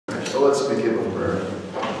So let's begin with prayer.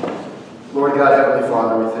 Lord God, Heavenly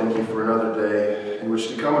Father, we thank you for another day in which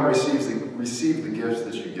to come and receive the gifts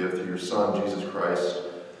that you give through your Son, Jesus Christ.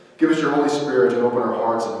 Give us your Holy Spirit and open our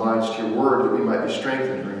hearts and minds to your word that we might be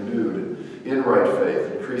strengthened and renewed in right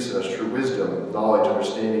faith. Increase in us true wisdom, knowledge,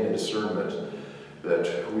 understanding, and discernment,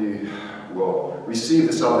 that we will receive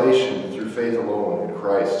the salvation through faith alone in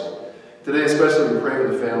Christ. Today especially we pray for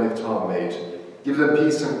the family of Tom Mate. Give them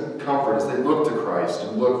peace and comfort as they look to Christ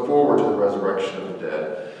and look forward to the resurrection of the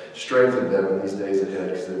dead. Strengthen them in these days ahead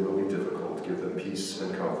because they will be difficult. Give them peace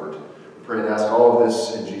and comfort. We pray and ask all of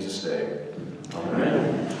this in Jesus' name.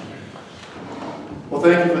 Amen. Well,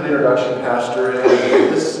 thank you for the introduction, Pastor.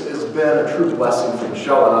 And this has been a true blessing for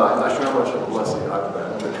Michelle and I. I'm not sure how much of a blessing I've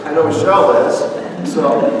been, but I know Michelle is.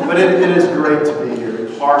 But it is great to be here,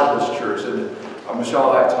 part of this church. And Michelle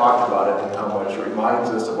and I have talked about it and how much it reminds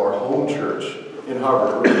us of our home church in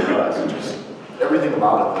Hubbard. It really does. Just everything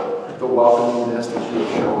about it, the welcomingness that you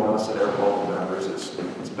have shown us and our local members,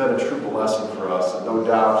 it's been a true blessing for us. And no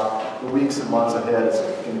doubt the weeks and months ahead is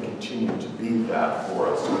going to continue to be that for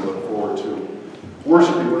us. So we look forward to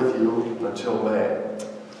worshiping with you until May.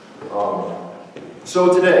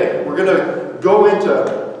 So today, we're going to go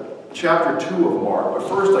into chapter 2 of Mark. But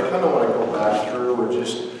first, I kind of want to go back through and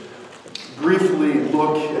just briefly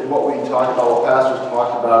look at what we talked about, what pastors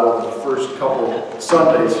talked about over the first couple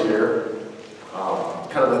Sundays here.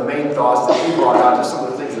 Kind of the main thoughts that he brought out, just some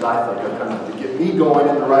of the things that I think are kind of to get me going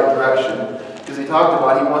in the right direction. Because he talked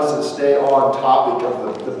about he wants to stay on topic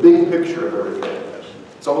of the big picture of everything.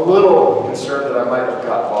 So I'm a little concerned that I might have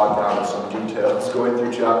got bogged down in some details going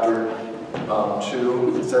through chapter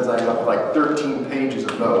 2. It says I have like 13 pages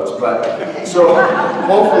of notes, but so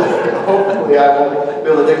hopefully I will be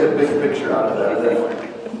able to take the big picture out of that.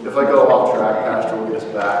 If I go off track, Pastor will get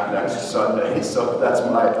us back next Sunday. So that's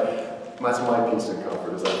my peace and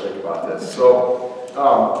comfort as I think about this.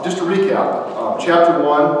 So just to recap, chapter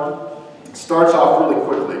 1 starts off really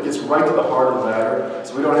quickly. It gets right to the heart of the matter.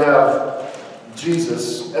 So we don't have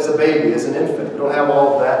Jesus as a baby, as an infant. We don't have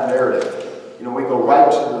all of that narrative. You know, we go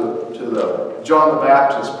right to the John the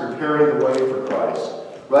Baptist preparing the way for Christ,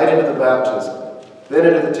 right into the baptism, then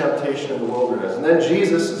into the temptation in the wilderness. And then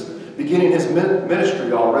Jesus is beginning his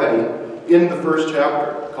ministry already in the first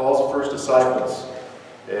chapter, calls the first disciples,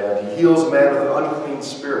 and he heals a man with an unclean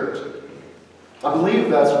spirit. I believe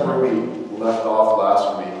that's where we left off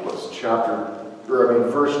last week, was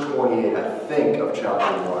verse 28, I think, of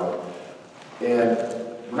chapter 1. And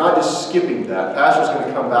we're not just skipping that. Pastor's going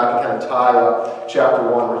to come back and kind of tie up chapter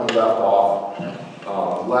 1 where he left off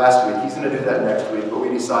last week. He's going to do that next week, but we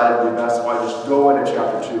decided we'd best if I just go into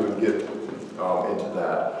chapter 2 and get into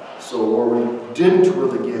that. So where we didn't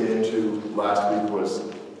really get into last week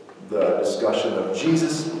was the discussion of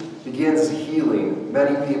Jesus begins healing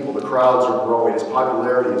many people. The crowds are growing. His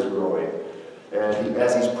popularity is growing. And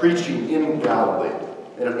as he's preaching in Galilee,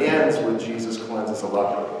 and it ends with Jesus cleanses a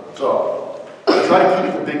leper. So I try to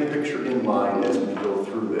keep the big picture in mind as we go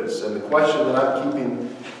through this. And the question that I'm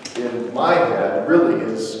keeping in my head really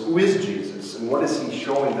is, who is Jesus? And what is he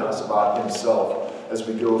showing us about himself as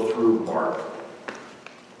we go through Mark?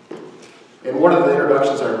 In one of the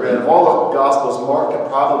introductions I read, of all the Gospels, Mark could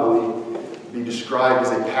probably be described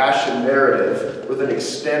as a passion narrative with an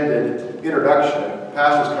extended introduction.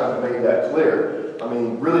 Pastors kind of made that clear. I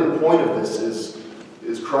mean, really the point of this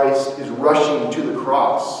is Christ is rushing to the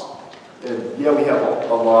cross. And yeah, we have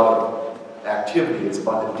a lot of activity. It's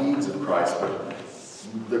about the deeds of Christ, but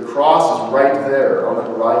the cross is right there on the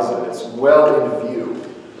horizon. It's well in view,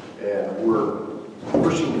 and we're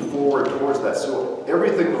pushing forward towards that. So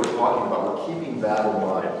everything that we're talking about, we're keeping that in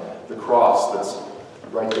mind. The cross that's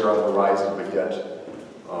right there on the horizon, but yet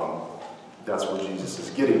that's where Jesus is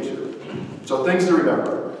getting to. So things to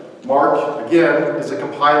remember. Mark, again, is a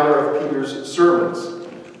compiler of Peter's sermons.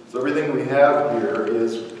 So everything we have here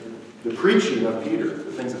is the preaching of Peter,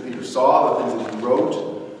 the things that Peter saw, the things that he wrote,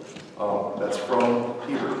 that's from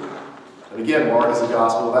Peter. And again, Mark is a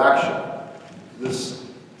gospel of action. This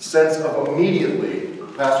sense of immediately,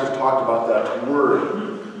 pastors talked about that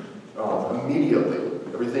word, immediately.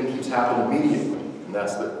 Everything keeps happening immediately. And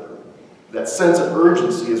that's that sense of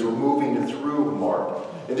urgency as we're moving through Mark.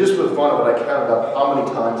 And just for the fun of it, I counted up how many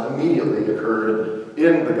times immediately occurred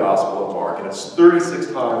in the Gospel of Mark. And it's 36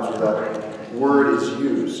 times where that word is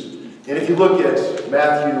used. And if you look at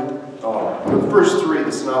Matthew, the first three of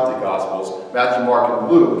the Synoptic Gospels, Matthew, Mark, and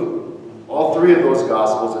Luke, all three of those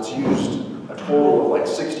Gospels, it's used a total of like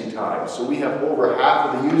 60 times. So we have over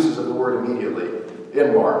half of the uses of the word immediately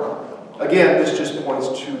in Mark. Again, this just points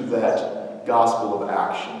to that gospel of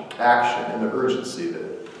action and the urgency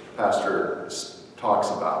that Pastor talks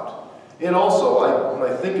about. And also, when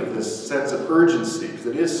I think of this sense of urgency, because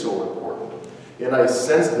it is so important, and I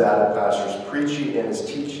sense that in Pastor's preaching and his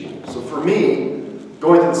teaching. So for me,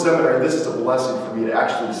 going to the seminary, this is a blessing for me to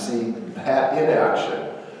actually see that in action.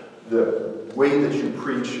 The way that you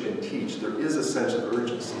preach and teach, there is a sense of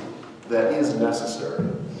urgency that is necessary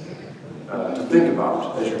to think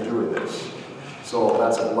about as you're doing this. So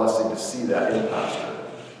that's a blessing to see that in Pastor.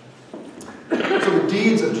 So the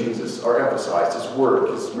deeds of Jesus are emphasized, his work,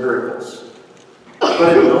 his miracles.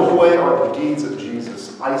 But in no way are the deeds of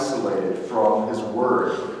Jesus isolated from his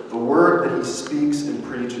word. The word that he speaks and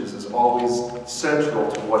preaches is always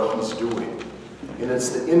central to what he's doing. And it's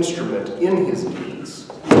the instrument in his deeds.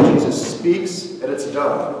 Jesus speaks and it's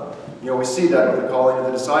done. You know, we see that with the calling of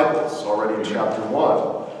the disciples already in chapter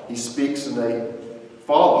 1. He speaks and they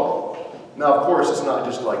follow. Now, of course, it's not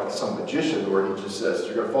just like some magician where he just says,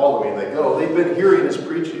 you're going to follow me, and they go. They've been hearing his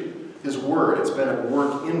preaching, his word. It's been at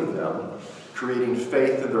work in them, creating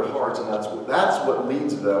faith in their hearts, and that's what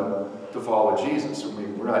leads them to follow Jesus.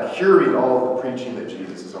 We're not hearing all of the preaching that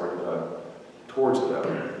Jesus has already done towards them.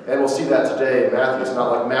 And we'll see that today in Matthew. It's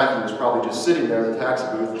not like Matthew is probably just sitting there in the taxi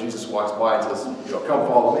booth and Jesus walks by and says, come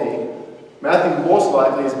follow me. Matthew most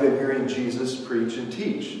likely has been hearing Jesus preach and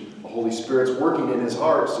teach. The Holy Spirit's working in his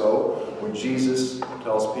heart, so when Jesus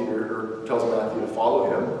tells Matthew to follow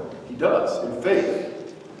him, he does, in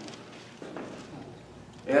faith.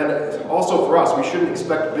 And also for us, we shouldn't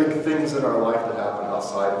expect big things in our life to happen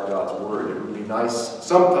outside of God's word. It would be nice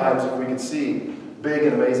sometimes if we could see big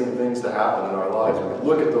and amazing things to happen in our lives. We could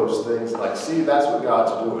look at those things like, see, that's what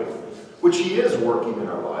God's doing, which he is working in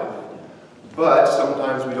our life. But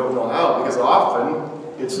sometimes we don't know how, because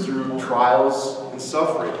often it's through trials and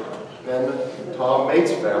suffering. And Tom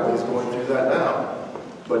Mate's family is going through that now.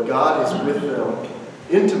 But God is with them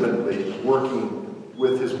intimately, working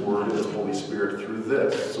with his word and his Holy Spirit through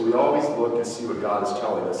this. So we always look and see what God is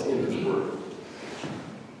telling us in his word.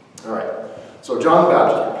 All right. So John the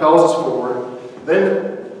Baptist propels us forward.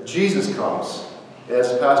 Then Jesus comes,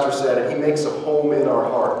 as Pastor said, and he makes a home in our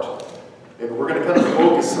heart. And we're going to kind of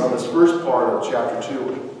focus on this first part of chapter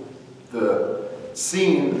 2. The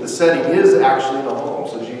scene, the setting is actually in a home.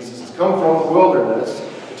 So Jesus has come from the wilderness,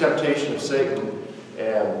 the temptation of Satan,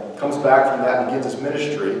 and comes back from that and begins his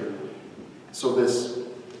ministry. So this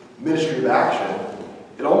ministry of action,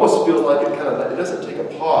 it almost feels like it doesn't take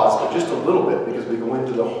a pause, but just a little bit, because we go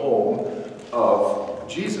into the home of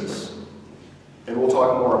Jesus. And we'll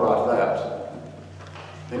talk more about that.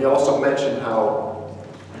 And he also mentioned how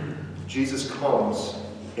Jesus comes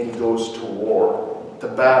and he goes to war, to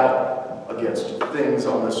battle against things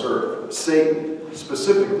on this earth. Satan,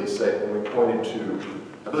 specifically Satan, we pointed to,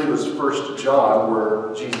 I believe it was 1 John,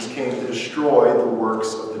 where Jesus came to destroy the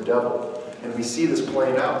works of the devil. And we see this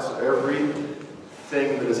playing out. So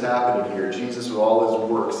everything that is happening here, Jesus with all his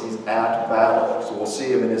works, he's at battle. So we'll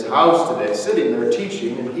see him in his house today, sitting there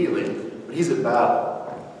teaching and healing, but he's at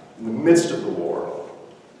battle, in the midst of the war,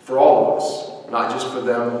 for all of us, not just for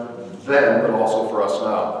them then, but also for us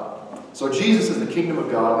now. So Jesus, as the kingdom of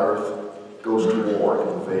God on earth, goes to war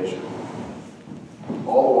and invasion,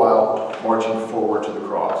 all the while marching forward to the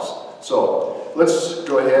cross. So let's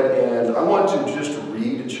go ahead, and I want to just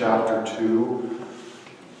read chapter 2,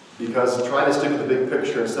 because trying to stick with the big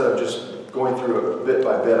picture instead of just going through it bit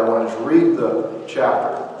by bit, I want to just read the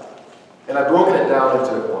chapter. And I've broken it down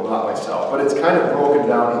into, well, not myself, but it's kind of broken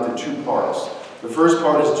down into two parts. The first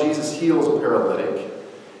part is Jesus heals a paralytic,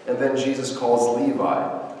 and then Jesus calls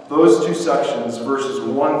Levi. Those two sections, verses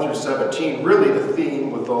 1 through 17, really the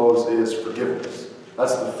theme with those is forgiveness.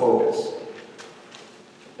 That's the focus.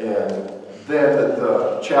 And then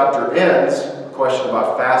the chapter ends, a question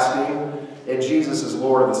about fasting, and Jesus is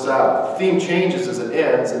Lord of the Sabbath. The theme changes as it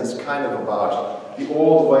ends, and it's kind of about the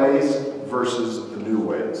old ways versus the new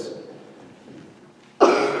ways.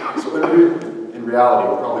 So in reality,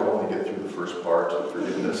 we'll probably only get through the first part of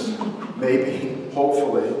forgiveness. Maybe,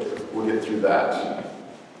 hopefully, we'll get through that.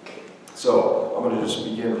 So I'm going to just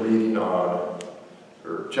begin reading on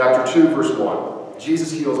chapter 2, verse 1.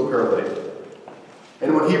 Jesus heals a paralytic.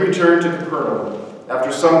 And when he returned to Capernaum,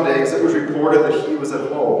 after some days it was reported that he was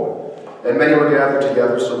at home, and many were gathered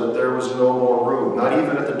together so that there was no more room, not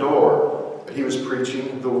even at the door, but he was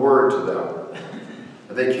preaching the word to them.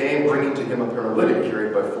 And they came, bringing to him a paralytic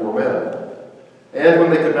carried by 4 men. And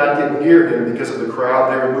when they could not get near him because of the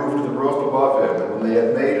crowd, they removed the roof above him. And when they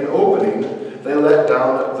had made an opening, they let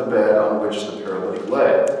down the bed on which the paralytic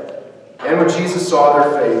lay. And when Jesus saw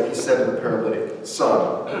their faith, he said to the paralytic,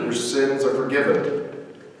 "Son, your sins are forgiven."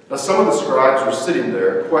 Now some of the scribes were sitting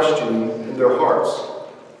there, questioning in their hearts,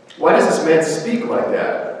 "Why does this man speak like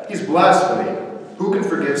that? He's blaspheming. Who can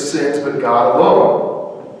forgive sins but God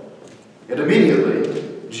alone? And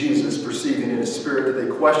immediately, Jesus, perceiving in his spirit that they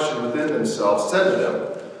questioned within themselves, said to them,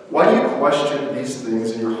 Why do you question these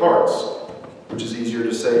things in your hearts? Which is easier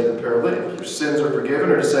to say to the paralytic, Your sins are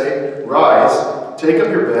forgiven, or to say, Rise, take up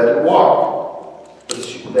your bed and walk.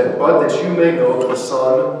 But that you may know that the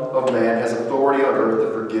Son of Man has authority on earth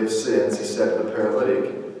to forgive sins, he said to the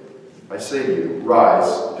paralytic, I say to you,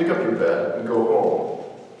 Rise, pick up your bed, and go home.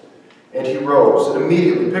 And he rose, and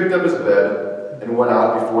immediately picked up his bed, and went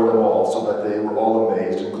out before them all, so that they were all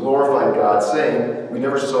amazed, and glorified God, saying, We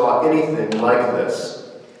never saw anything like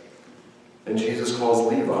this. And Jesus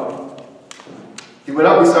calls Levi. He went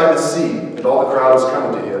out beside the sea, and all the crowd was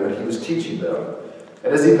coming to him, and he was teaching them.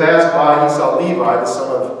 And as he passed by, he saw Levi, the son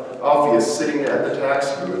of Alphaeus, sitting at the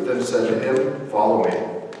tax booth, and said to him, Follow me.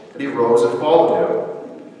 And he rose and followed him.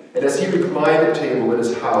 And as he reclined at table in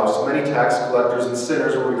his house, many tax collectors and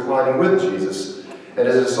sinners were reclining with Jesus and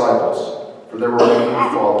his disciples, for there were many who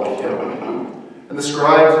followed him. And the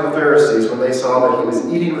scribes and the Pharisees, when they saw that he was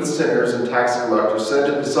eating with sinners and tax collectors, said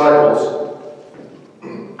to the disciples,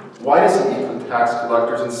 Why does he eat with tax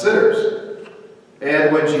collectors and sinners?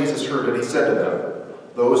 And when Jesus heard it, he said to them,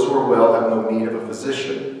 Those who are well have no need of a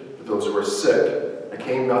physician, but those who are sick. I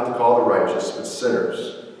came not to call the righteous, but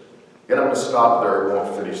sinners. And I'm going to stop there. I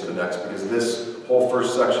won't finish the next, because this whole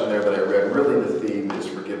first section there that I read, really the theme is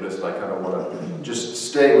forgiveness, and I kind of want to just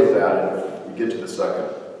stay with that, and if we get to the second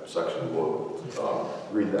section, we'll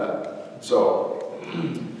read that. So,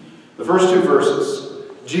 the first two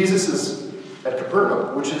verses, Jesus is at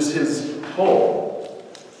Capernaum, which is his home.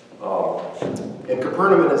 And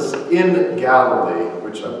Capernaum is in Galilee,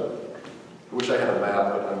 which I wish I had a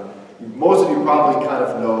map, but most of you probably kind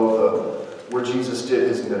of know where Jesus did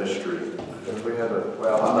his ministry. If we had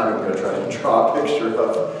well, I'm not even going to try to draw a picture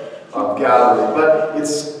of Galilee, but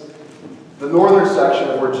it's the northern section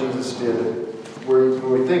of where Jesus did,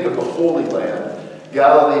 when we think of the Holy Land.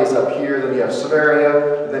 Galilee is up here, then you have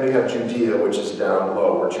Samaria, and then you have Judea, which is down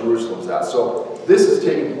low, where Jerusalem's at. So this is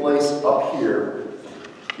taking place up here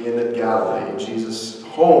in Galilee. Jesus'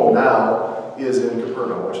 home now is in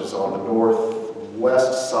Capernaum, which is on the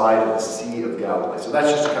northwest side of the Sea of Galilee. So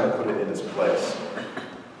that's just to kind of put it in its place.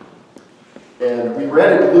 And we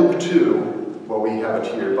read in Luke 2, well, we have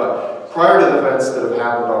it here, but prior to the events that have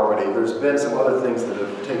happened already, there's been some other things that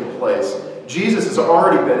have taken place. Jesus has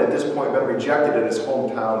already been, at this point, been rejected in his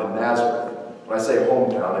hometown in Nazareth. When I say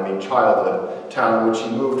hometown, I mean childhood town, which he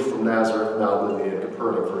moved from Nazareth, now living in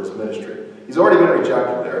Capernaum for his ministry. He's already been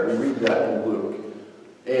rejected there. We read that in Luke.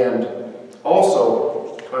 And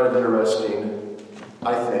also, kind of interesting,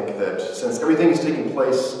 I think, that since everything is taking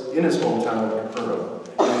place in his hometown in Capernaum,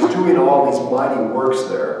 and he's doing all these mighty works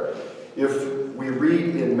there, if we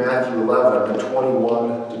read in Matthew 11,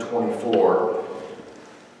 21 to 24,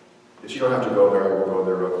 you don't have to go there, we'll go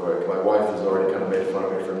there real quick. My wife has already kind of made fun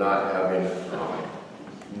of me for not having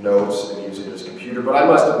notes and using this computer, but I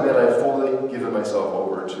must admit I've fully given myself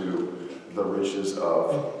over to the riches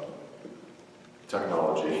of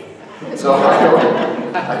technology. So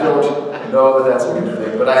I don't know that that's a good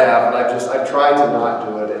thing, but I have, and I've tried to not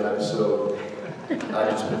do it, and I'm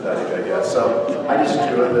just pathetic, I guess. So I just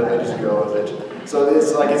do it, and I just go with it. So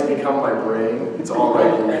it's like it's become my brain. It's all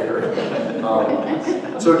right here.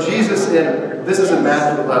 So Jesus, this is in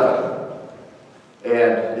Matthew 11,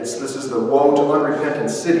 and this is the woe to unrepentant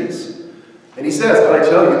cities. And he says, But I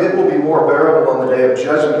tell you, it will be more bearable on the day of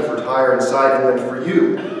judgment for Tyre and Sidon than for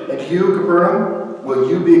you. And you, Capernaum, will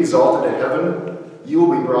you be exalted to heaven? You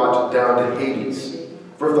will be brought down to Hades.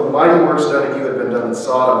 For if the mighty works done in you had been done in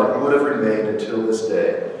Sodom, it would have remained until this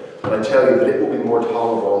day. But I tell you that it will be more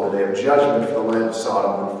tolerable on the day of judgment for the land of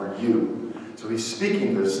Sodom than for you. So he's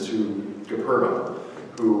speaking this to Capernaum,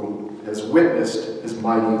 who has witnessed his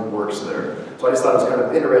mighty works there. So I just thought it was kind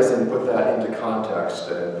of interesting to put that into context,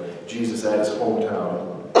 and Jesus at his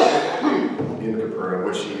hometown in Capernaum,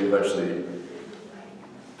 which he eventually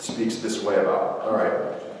speaks this way about. All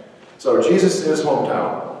right. So Jesus in his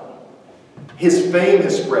hometown. His fame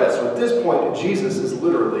has spread. So at this point, Jesus is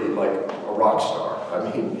literally like a rock star. I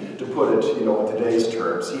mean, to put it, in today's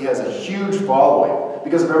terms, he has a huge following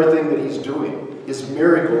because of everything that he's doing. His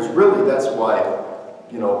miracles, really, that's why,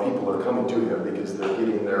 people are coming to him, because they're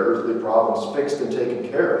getting their earthly problems fixed and taken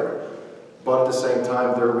care of. But at the same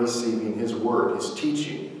time, they're receiving his word, his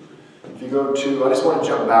teaching. If you go to, I just want to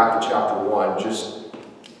jump back to chapter 1, just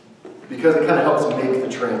because it kind of helps make the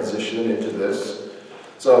transition into this.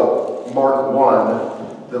 So, Mark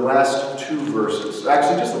 1, the last two verses,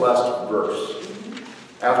 actually just the last verse,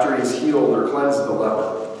 after he's healed or cleansed the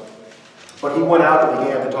leper. But he went out and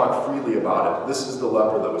began to talk freely about it. This is the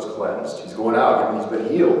leper that was cleansed. He's going out and he's been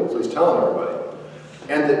healed, so he's telling everybody.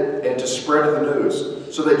 And to spread the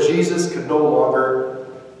news, so that Jesus could no longer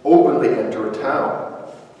openly enter a town.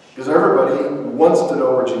 Because everybody wants to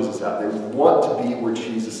know where Jesus is at. They want to be where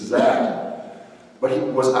Jesus is at. But he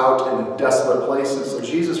was out in desolate places. So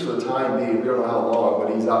Jesus, for the time being, we don't know how long,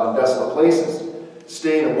 but he's out in desolate places,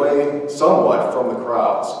 staying away somewhat from the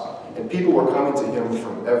crowds. And people were coming to him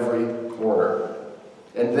from every corner.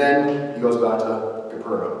 And then he goes back to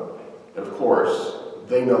Capernaum. And of course,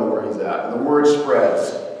 they know where he's at. And the word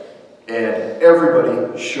spreads, and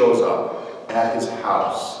everybody shows up at his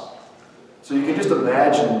house. So you can just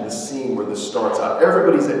imagine the scene where this starts out.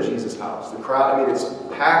 Everybody's at Jesus' house. The crowd, I mean, it's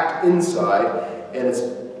packed inside, and it's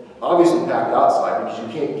obviously packed outside because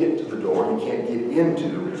you can't get to the door. You can't get into,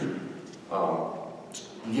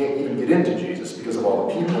 you can't even get into Jesus because of all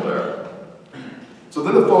the people there. So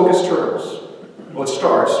then the focus turns. Well, it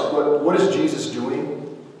starts. What is Jesus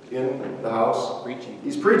doing in the house? Preaching.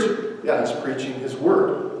 He's preaching. Yeah, he's preaching his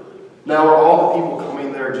word. Now, are all the people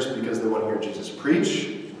coming there just because they want to hear Jesus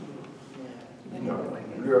preach? No.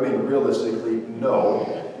 I mean, realistically, no.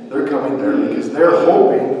 They're coming there because they're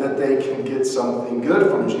hoping that they can get something good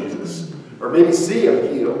from Jesus, or maybe see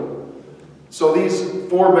him heal. So these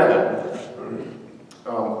four men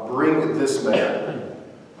bring this man.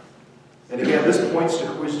 And again, this points to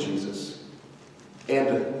who is Jesus. And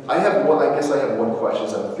I guess I have one question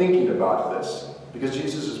as I'm thinking about this, because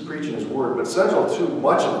Jesus is preaching his word, but central to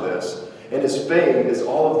much of this and his fame is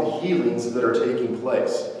all of the healings that are taking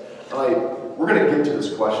place. We're going to get to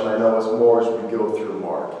this question, I know, as more as we go through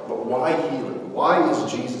Mark. But why healing? Why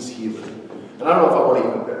is Jesus healing? And I don't know if I want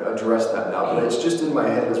to even address that now, but it's just in my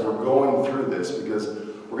head as we're going through this, because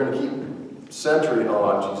we're going to keep centering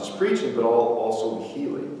on Jesus preaching, but also the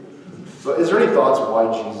healing. So is there any thoughts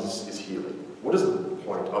why Jesus is healing? What is the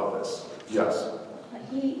point of this? Yes?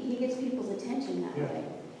 He gets people's attention that way.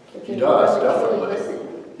 He does, definitely.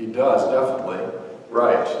 He does, definitely.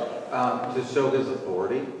 Right. To show his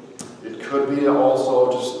authority. It could be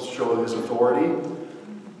also just to show his authority.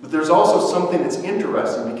 But there's also something that's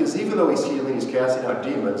interesting, because even though he's healing, he's casting out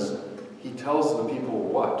demons, he tells the people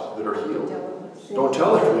what? That are healed. Don't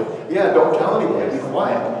tell anyone. Yeah, don't tell anyone. Be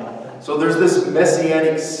quiet. So there's this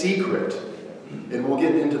messianic secret. And we'll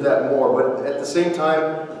get into that more. But at the same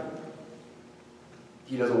time,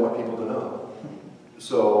 he doesn't want people to know.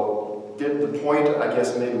 So the point, I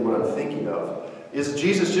guess, maybe what I'm thinking of, is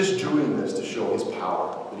Jesus just doing this to show his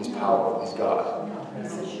power, that he's powerful, he's God? No,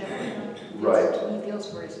 he's a shepherd. Right. He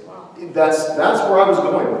feels for his flock. That's where I was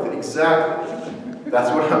going with it, exactly.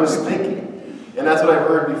 That's what I was thinking. And that's what I've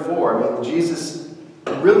heard before. I mean, Jesus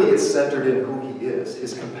really is centered in who he is,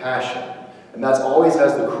 his compassion. And that's always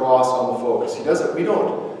has the cross on the focus. We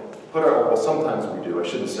don't put well, sometimes we do, I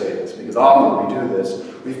shouldn't say this, because often we do this,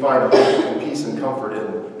 we find hope and peace and comfort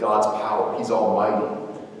in God's power. He's almighty.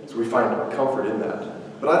 So we find comfort in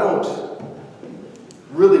that. But I don't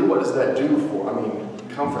really, what does that do for,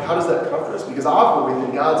 comfort? How does that comfort us? Because often we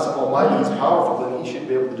think God's almighty, he's powerful, then he should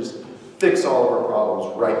be able to just fix all of our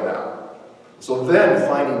problems right now. So then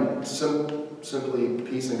finding simply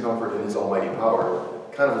peace and comfort in his almighty power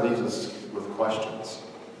kind of leaves us with questions.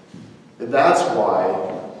 And that's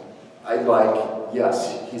why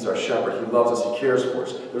yes, he's our shepherd, he loves us, he cares for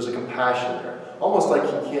us. There's a compassion there. Almost like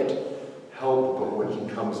he can't help but when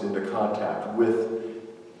he comes into contact with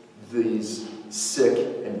these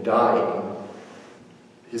sick and dying,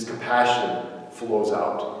 his compassion flows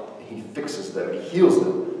out. He fixes them, he heals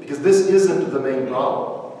them. Because this isn't the main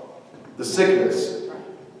problem. The sickness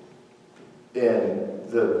and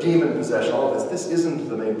the demon possession, all of this isn't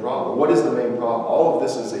the main problem. What is the main problem? All of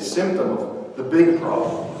this is a symptom of the big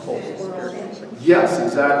problem. Yes,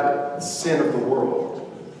 exactly. The sin of the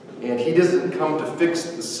world. And he doesn't come to fix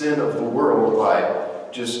the sin of the world by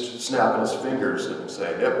just snapping his fingers and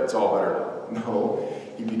saying, yep, it's all better now. No,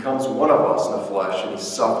 he becomes one of us in the flesh, and he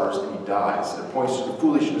suffers and he dies. It points to the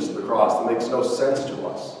foolishness of the cross that makes no sense to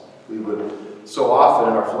us. We would so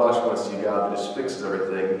often in our flesh want to see God that just fixes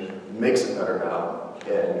everything, makes it better now,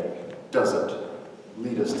 and doesn't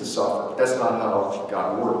lead us to suffer. That's not how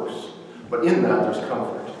God works. But in that, there's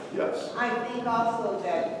comfort. Yes? I think also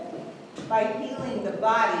that by healing the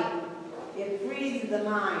body, it frees the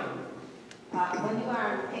mind. When you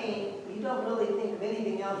are in pain, you don't really think of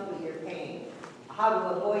anything else but your pain, how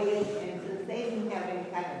to avoid it, and since they didn't have any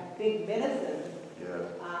kind of big medicine,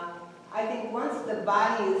 I think once the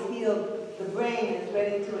body is healed, the brain is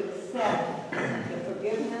ready to accept the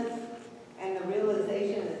forgiveness and the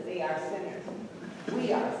realization that they are sinners.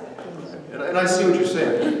 We are sinners. And I see what you're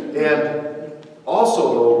saying. And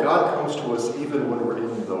Also, though, God comes to us even when we're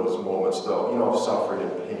in those moments, though, of suffering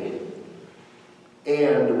and pain.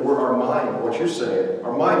 And where our mind, what you're saying,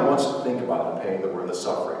 our mind wants to think about the pain that we're in, the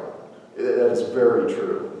suffering. That is very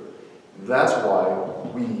true. That's why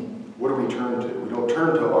what do we turn to? We don't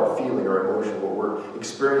turn to our feeling or emotion, what we're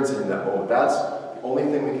experiencing in that moment. That's the only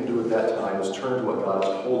thing we can do at that time, is turn to what God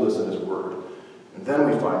has told us in His Word. And then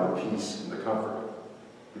we find the peace and the comfort.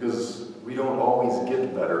 Because we don't always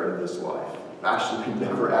get better in this life. Actually, we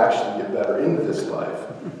never actually get better in this life.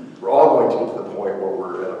 We're all going to get to the point where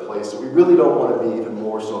we're at a place that we really don't want to be, even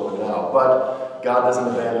more so than now. But God doesn't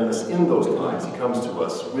abandon us in those times. He comes to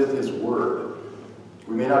us with His Word.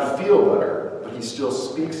 We may not feel better, but He still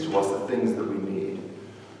speaks to us the things that we need.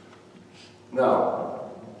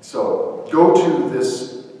 Now, so go to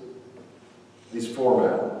these four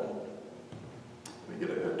men. Let me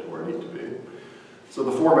get ahead to where I need to be. So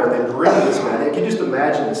the four men, they bring this man. You can just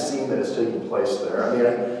imagine the scene that is taking place there. I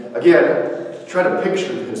mean, again, try to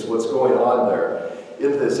picture this, what's going on there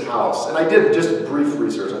in this house. And I did just brief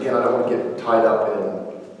research. Again, I don't want to get tied up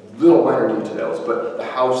in little minor details, but the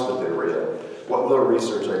house that they were in, what little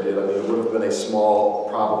research I did, I mean, it would have been a small,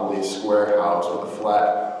 probably square house with a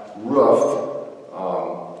flat roof.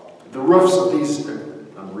 The roofs of these,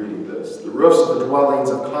 I'm reading this, the roofs of the dwellings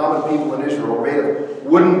of common people in Israel were made of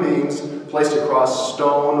wooden beams placed across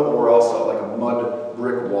stone or else like a mud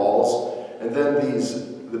brick walls. And then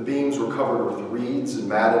the beams were covered with reeds and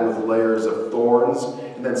matted with layers of thorns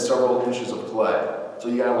and then several inches of clay. So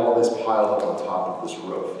you have all this piled up on top of this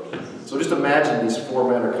roof. So just imagine these four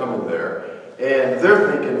men are coming there and they're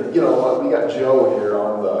thinking, we got Joe here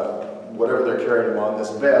on the whatever they're carrying him on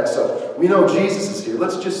this bed. So we know Jesus is here.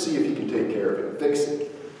 Let's just see if He can take care of him, fix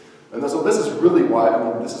it. And so this is really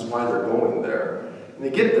why, this is why they're going there. And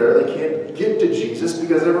they get there, they can't get to Jesus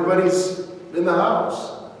because everybody's in the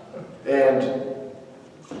house. And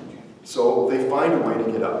so they find a way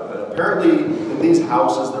to get up. And apparently in these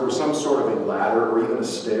houses there was some sort of a ladder or even a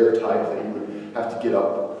stair type that you would have to get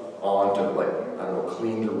up on to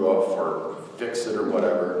clean the roof or fix it or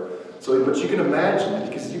whatever. So, but you can imagine,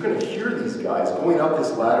 because you're going to hear these guys going up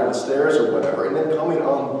this ladder, the stairs or whatever, and then coming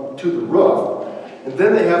on to the roof. And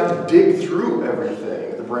then they have to dig through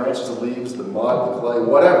everything, the branches, the leaves, the mud, the clay,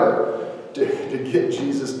 whatever, to get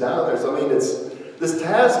Jesus down there. So, this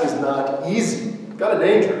task is not easy, kind of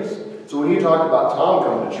dangerous. So when you talk about Tom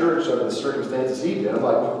coming to church under the circumstances he did, I'm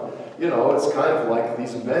like, it's kind of like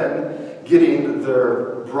these men getting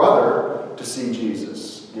their brother to see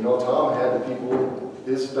Jesus. Tom had the people,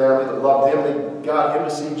 his family that loved him, they got him to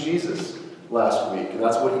see Jesus last week, and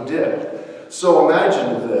that's what he did. So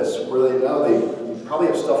imagine this, where they probably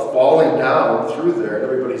have stuff falling down through there, and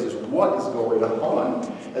everybody says, what is going on?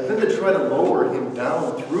 And then to try to lower him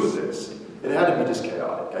down through this, it had to be just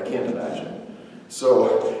chaotic. I can't imagine.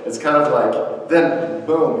 So it's kind of like, then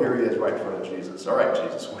boom, here he is right in front of Jesus. All right,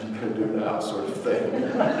 Jesus, what are you going to do now, sort of thing.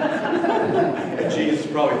 And Jesus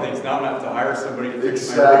probably thinks, now I'm going to have to hire somebody to fix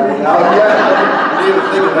exactly. my Now, I didn't even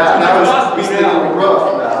think of that. Now he's thinking rough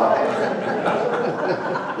now.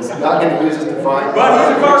 He's not going to use his divine. But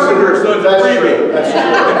he's a carpenter, so it's a freebie. That's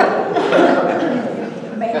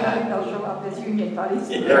true. Maybe they'll show up as union buddies.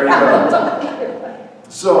 There you go.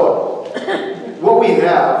 So, what we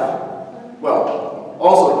have,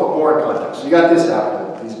 also to put more in context, so you got this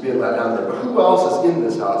happening, he's being let down there, but who else is in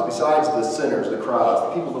this house besides the sinners, the crowds,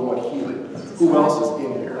 the people that want healing? Who else is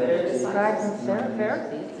in here? The scribes and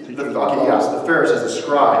Pharisees. The Pharisees, the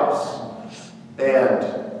scribes. And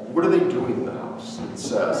what are they doing in the house? It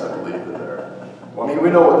says, I believe, that they're, we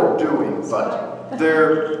know what they're doing, but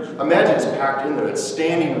imagine it's packed in there, it's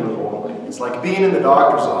standing room only. It's like being in the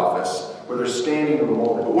doctor's office where they're standing room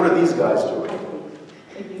only. But what are these guys doing?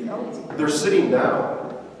 They're sitting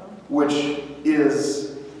down, which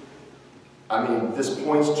is, this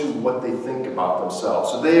points to what they think about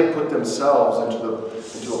themselves. So they have put themselves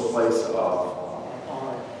into a place of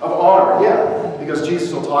honor, yeah. Because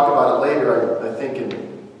Jesus will talk about it later, I think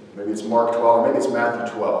maybe it's Mark 12, or maybe it's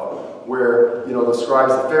Matthew 12, where, the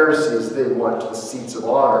scribes, the Pharisees, they want the seats of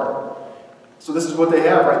honor. So this is what they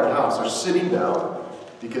have right in the house. They're sitting down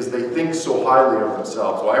because they think so highly of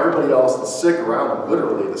themselves. While everybody else, the sick around them,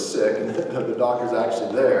 literally the sick, and the doctor's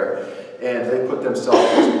actually there, and they put themselves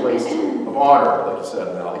in this place of honor, like you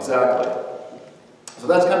said, Mel. Exactly. So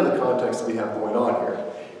that's kind of the context that we have going on here.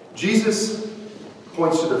 Jesus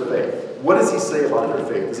points to their faith. What does he say about their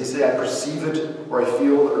faith? Does he say, I perceive it, or I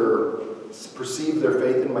feel or perceive their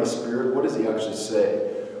faith in my spirit? What does he actually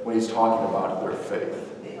say when he's talking about their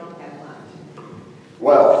faith? They don't have much.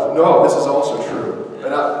 Well, no, this is also true.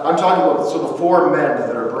 And I'm talking about, so the four men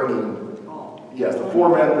that are bringing, yes, the four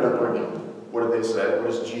men that are bringing what did they say? What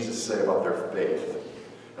does Jesus say about their faith?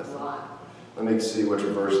 Let me see which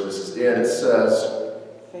verse this is in. It says,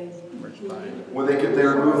 when they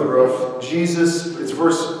remove the roof, Jesus, it's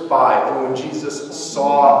verse 5, and when Jesus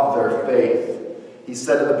saw their faith, he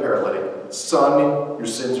said to the paralytic, "Son, your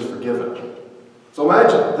sins are forgiven." So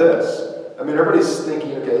imagine this. I mean, everybody's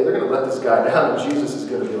thinking, okay, they're going to let this guy down, and Jesus is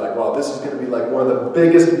going to be like, wow, this is going to be like one of the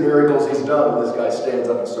biggest miracles he's done when this guy stands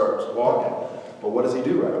up and starts walking. But what does he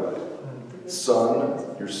do right away? "Son,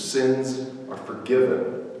 your sins are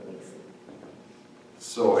forgiven."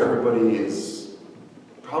 So everybody is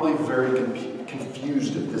probably very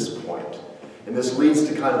confused at this point. And this leads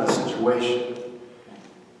to kind of the situation.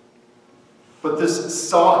 But he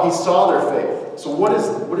saw their faith. So what is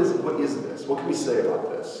this? What can we say about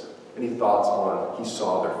this? Any thoughts on he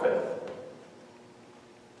saw their faith?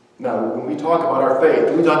 Now, when we talk about our faith,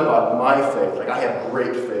 when we talk about my faith, like I have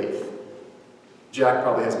great faith. Jack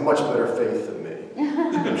probably has much better faith than me.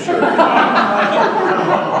 I'm sure. I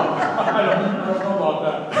don't know about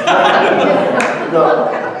that. No.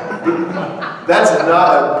 That's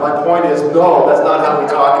not, my point is, no, that's not how we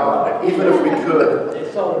talk about it. Even if we could.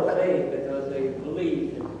 They saw their faith because they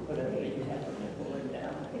believed in whatever they had to pull it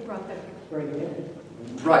down. They brought them. Bring it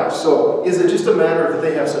in. Right, so is it just a matter of that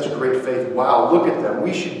they have such great faith? Wow, look at them.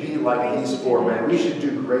 We should be like these four men. We should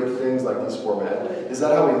do great things like these four men. Is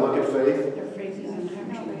that how we look at faith? Their faith is in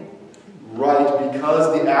action. Right,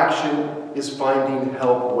 because the action is finding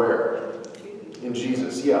help where? In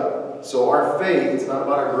Jesus, yeah. So our faith, it's not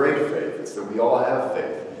about our great faith. It's that we all have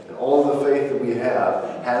faith. And all of the faith that we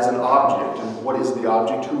have has an object. And what is the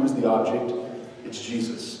object? Who is the object? It's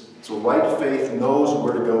Jesus. So right faith knows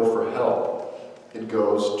where to go for help. It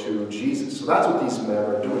goes to Jesus. So that's what these men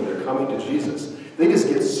are doing. They're coming to Jesus. They just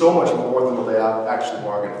get so much more than what they actually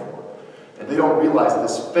bargained for. And they don't realize that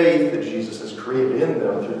this faith that Jesus has created in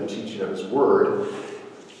them through the teaching of his word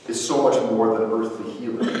is so much more than earthly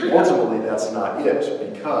healing. Ultimately, that's not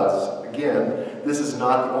it, because, again, this is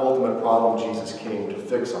not the ultimate problem Jesus came to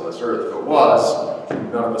fix on this earth. If it was,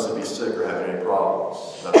 none of us would be sick or have any problems.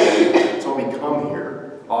 That's why we come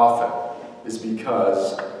here often, is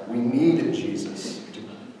because we need Jesus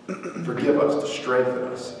to forgive us, to strengthen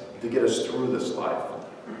us, to get us through this life.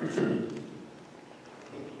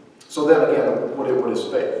 So then again, what is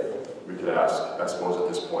faith? We could ask, I suppose, at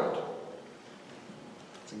this point.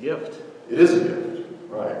 It's a gift. It is a gift,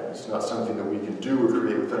 right? It's not something that we can do or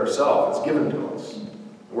create within ourselves. It's given to us.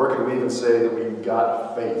 Where can we even say that we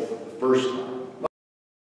got faith the first time?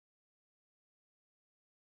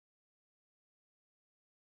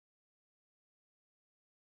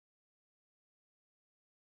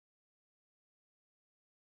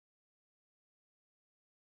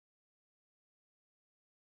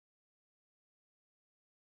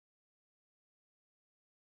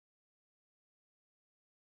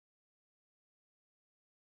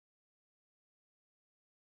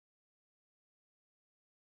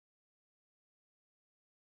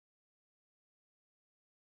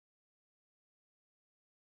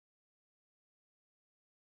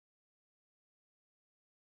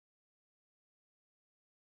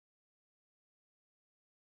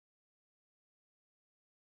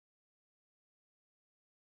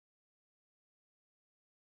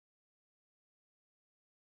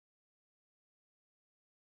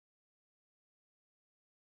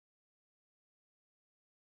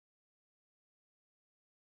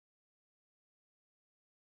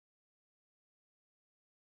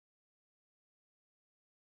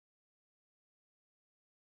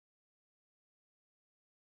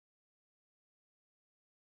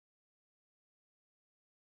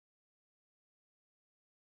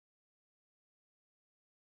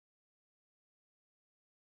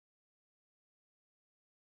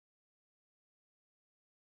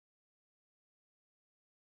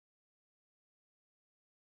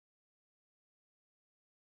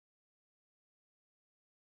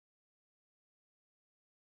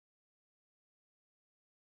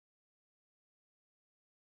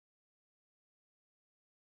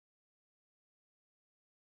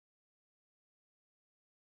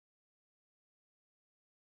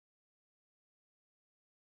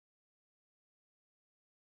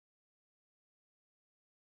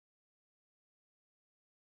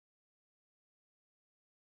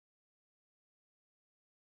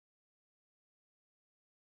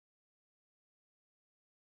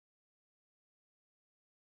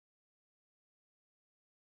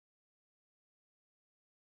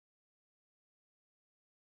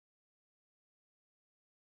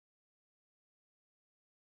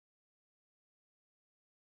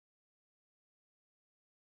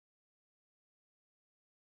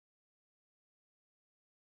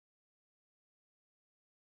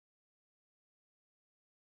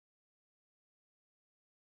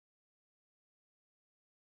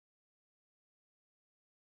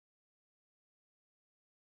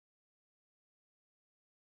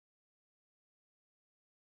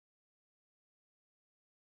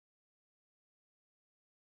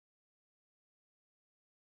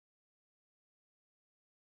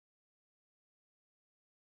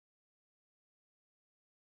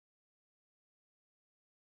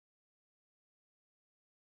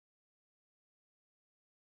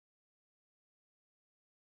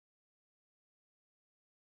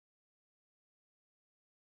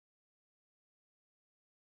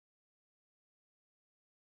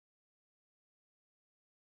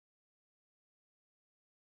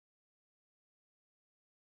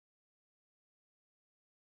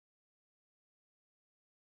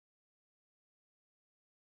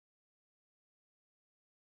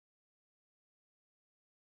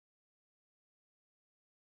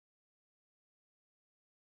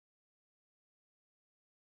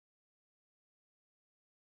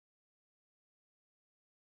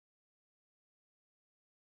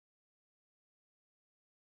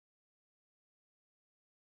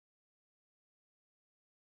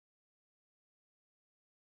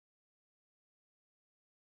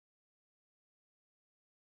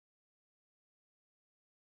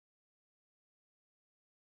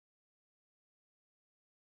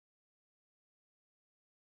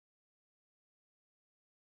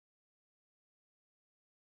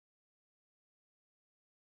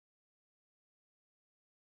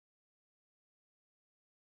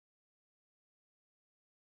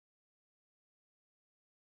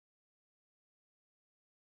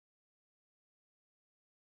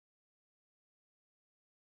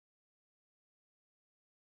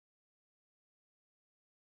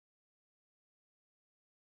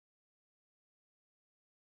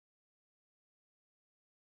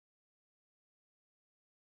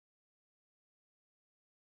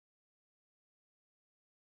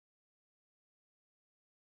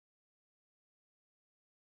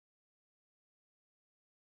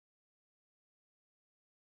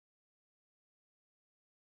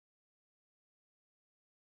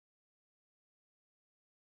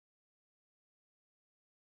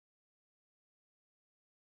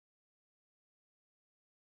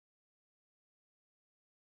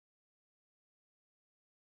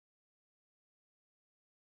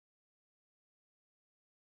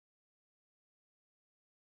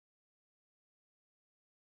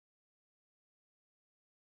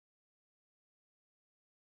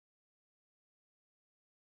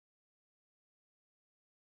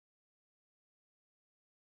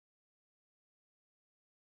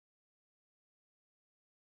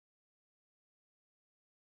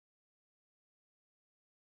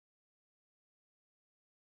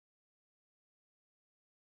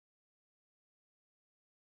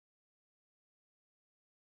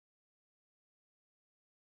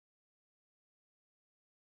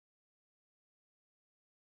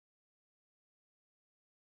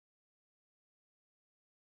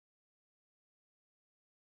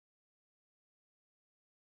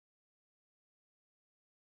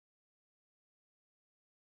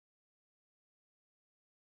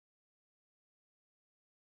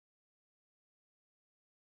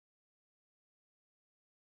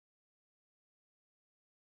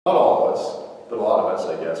 Not all of us, but a lot of us,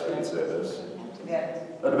 I guess we could say this. Yeah.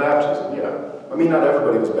 At baptism, yeah. I mean, not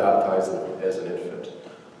everybody was baptized as an infant,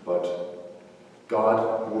 but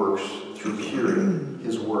God works through hearing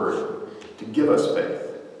His Word to give us faith.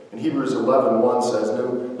 And Hebrews 11:1 says,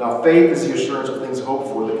 "Now faith is the assurance of things hoped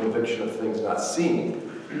for, the conviction of things not seen."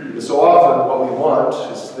 Because so often what we want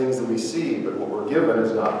is things that we see, but what we're given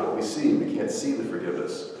is not what we see. We can't see the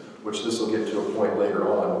forgiveness, which this will get to a point later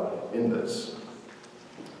on in this.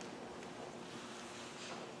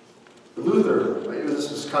 Luther,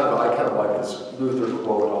 this is I kind of like this Luther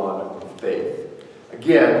quote on faith.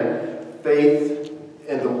 Again, faith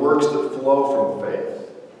and the works that flow from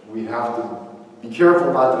faith. We have to be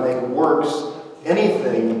careful not to make works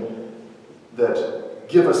anything that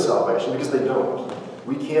give us salvation, because they don't.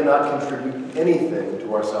 We cannot contribute anything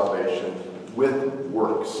to our salvation with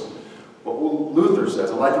works. What Luther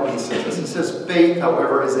says, I like the way he says this. He says, faith,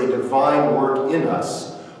 however, is a divine work in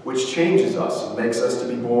us, which changes us and makes us to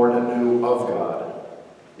be born anew of God.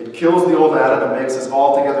 It kills the old Adam and makes us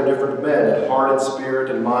altogether different men in heart and spirit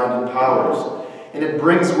and mind and powers. And it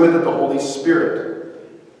brings with it the Holy Spirit.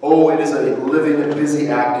 Oh, it is a living, busy,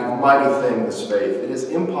 active, mighty thing, this faith. It is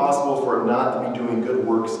impossible for it not to be doing good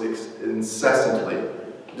works incessantly.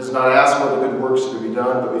 It does not ask whether good works are to be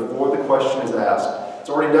done, but before the question is asked, it's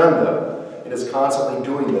already done them. It is constantly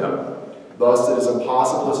doing them. Thus, it is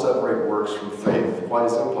impossible to separate works from faith, quite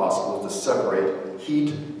as impossible as to separate heat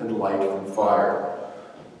and light from fire.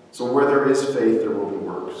 So where there is faith, there will be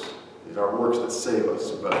works. These are works that save us,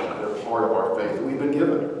 but they're part of our faith that we've been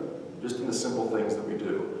given, just in the simple things that we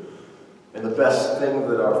do. And the best thing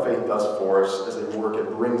that our faith does for us is a work, it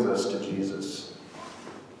brings us to Jesus.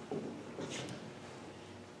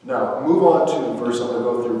 Now, move on to I'm going to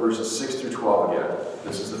go through verses 6 through 12 again.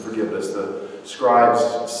 This is the forgiveness. The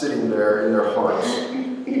scribes sitting there in their hearts,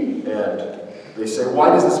 and they say, why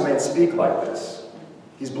does this man speak like this?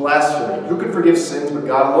 He's blaspheming. Who can forgive sins but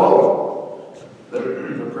God alone?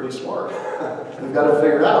 They're pretty smart. They've got it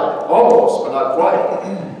figured out. Almost, but not quite.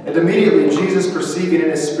 And immediately Jesus, perceiving in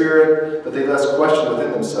his spirit that they thus questioned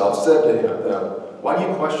within themselves, said to them, why do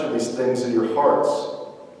you question these things in your hearts?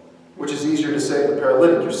 Which is easier to say to the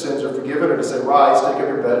paralytic, your sins are forgiven, or to say, rise, take up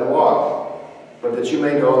your bed and walk? But that you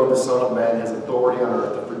may know that the Son of Man has authority on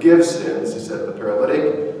earth to forgive sins, he said to the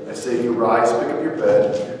paralytic, I say to you, rise, pick up your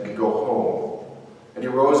bed, and go home. And he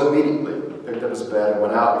rose immediately, picked up his bed, and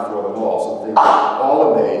went out before them all. So they were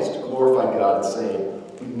all amazed, glorified God, and saying,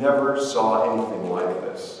 we never saw anything like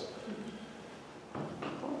this.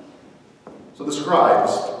 So the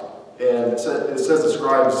scribes, and it says the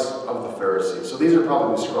scribes of the Pharisees. So these are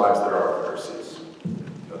probably the scribes that are Pharisees.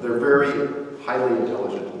 They're very highly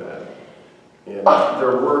intelligent men. And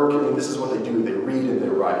their work, this is what they do. They read and they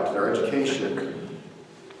write. Their education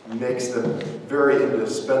makes them very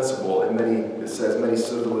indispensable in many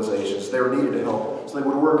civilizations. They were needed to help. So they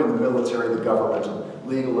would work in the military, the government,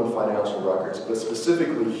 legal and financial records. But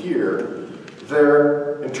specifically here,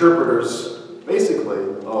 they're interpreters,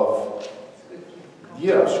 basically, of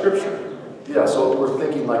Scripture. Yeah, so we're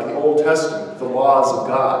thinking like the Old Testament, the laws of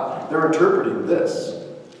God. They're interpreting this.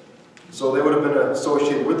 So they would have been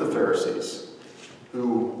associated with the Pharisees,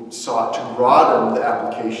 who sought to broaden the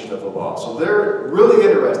application of the law. So they're really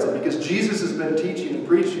interested because Jesus has been teaching and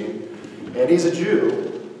preaching, and he's a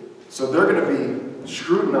Jew. So they're going to be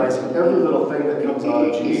scrutinizing every little thing that comes out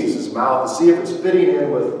of Jesus' mouth to see if it's fitting in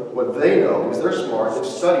with what they know, because they're smart, they've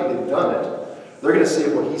studied, they've done it. They're going to see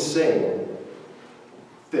if what he's saying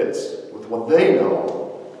fits with what they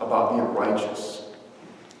know about being righteous.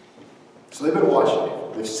 So they've been watching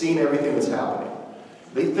it. They've seen everything that's happening.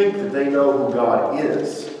 They think that they know who God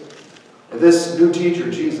is. And this new teacher,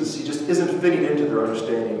 Jesus, he just isn't fitting into their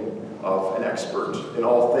understanding of an expert in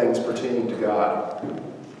all things pertaining to God.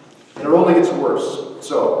 And it only gets worse.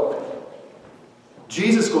 So,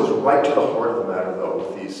 Jesus goes right to the heart of the matter, though,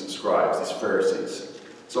 with these scribes, these Pharisees.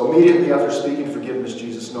 So immediately after speaking forgiveness,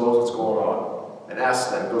 Jesus knows what's going on and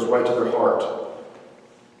asks them, goes right to their heart.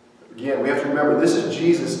 Again, we have to remember, this is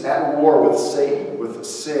Jesus at war with Satan, with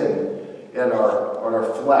sin, and our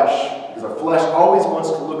flesh. Because our flesh always wants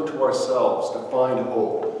to look to ourselves to find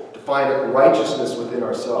hope, to find righteousness within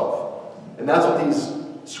ourselves. And that's what these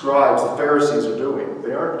scribes, the Pharisees, are doing.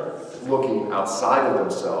 They aren't looking outside of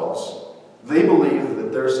themselves. They believe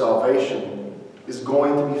that their salvation is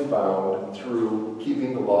going to be found through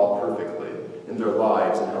keeping the law perfectly in their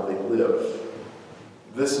lives and how they live.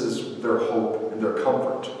 This is their hope and their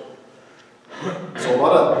comfort. So a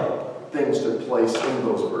lot of things took place in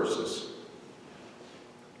those verses.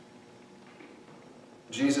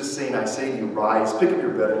 Jesus saying, I say to you, rise, pick up your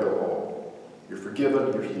bed and go home. You're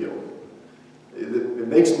forgiven, you're healed. it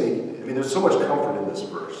makes me, I mean, there's so much comfort in this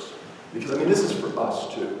verse. Because, I mean, this is for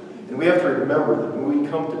us too. And we have to remember that when we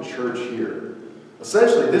come to church here,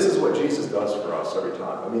 essentially this is what Jesus does for us every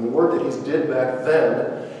time. I mean, the work that he did back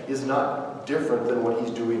then is not different than what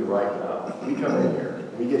he's doing right now. We come in here,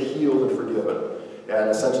 we get healed and forgiven. And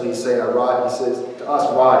essentially he's saying, he says to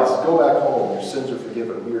us, rise, go back home, your sins are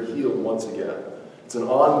forgiven. We are healed once again. It's an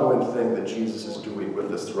ongoing thing that Jesus is doing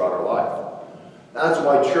with us throughout our life. That's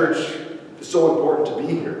why church is so important to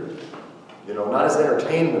be here. You know, not as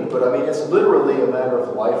entertainment, but I mean, it's literally a matter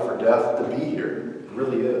of life or death to be here. It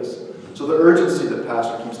really is. So the urgency that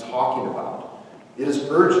Pastor keeps talking about, it is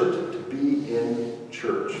urgent to be in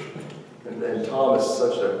church. And Tom is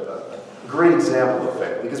such a great example of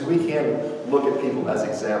faith, because we can look at people as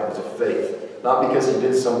examples of faith, not because he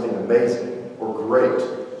did something amazing or great,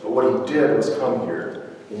 but what he did was come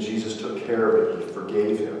here, and Jesus took care of it. He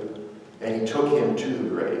forgave him, and he took him to the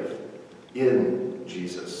grave in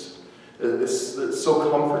Jesus. It's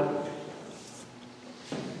so comforting.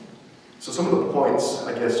 So some of the points,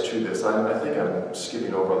 I guess, to this, I think I'm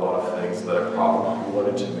skipping over a lot of things that I probably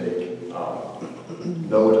wanted to make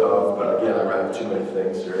note of, but again, I have too many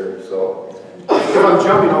things here. So if I'm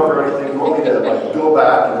jumping over anything, you want me to go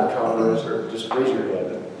back and cover it, or just raise your hand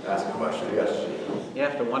and ask a question? Yes. You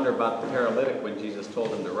have to wonder about the paralytic when Jesus told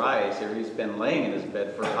him to rise. Here he's been laying in his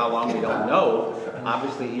bed for how long we don't know.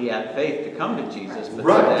 Obviously he had faith to come to Jesus, but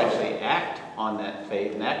Right. to actually act on that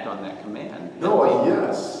faith and act on that command. No,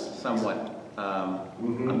 yes. Somewhat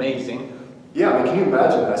amazing. Yeah, I mean, can you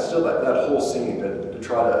imagine that? Still, that whole scene, to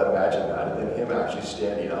try to imagine that, and then him actually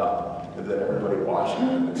standing up, and then everybody watching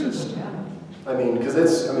him. It's just, I mean, because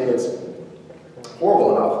it's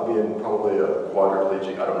horrible enough being probably a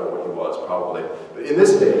quadriplegic. I don't know what he was, probably. But in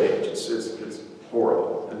this day and age, it's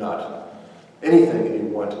horrible, and not anything that you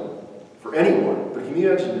want for anyone. But can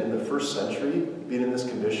you imagine in the first century being in this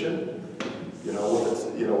condition?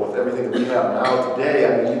 With everything that we have now today,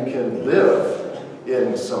 I mean, you can live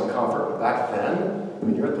in some comfort. But back then, I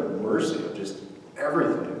mean, you're at the mercy of just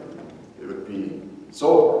everything. It would be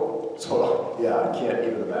so, yeah, I can't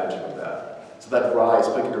even imagine that. So that rise,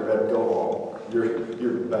 pick up your bed, go home.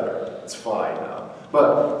 You're better. It's fine now.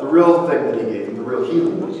 But the real thing that he gave him, the real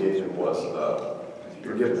healing that he gave him was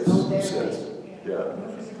forgiveness of sins. Yeah.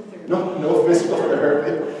 No physical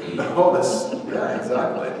therapy. No, yeah,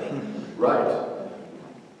 exactly. Right.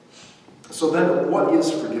 So then, what is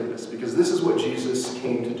forgiveness? Because this is what Jesus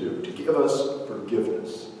came to do, to give us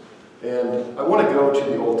forgiveness. And I want to go to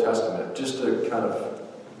the Old Testament just to kind of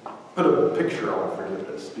put a picture on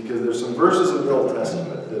forgiveness, because there's some verses in the Old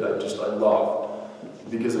Testament that I love,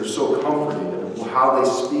 because they're so comforting, and how they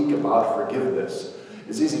speak about forgiveness.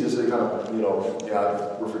 It's easy to say kind of,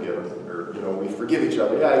 yeah, we're forgiven, or, we forgive each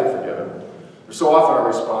other, yeah, you're forgiven. So often our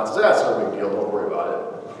response is, it's no big deal, don't worry about it.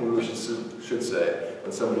 We should say,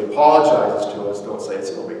 when somebody apologizes to us, don't say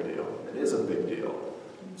it's no big deal. It is a big deal.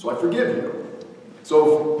 So I forgive you.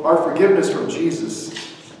 So our forgiveness from Jesus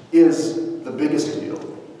is the biggest deal,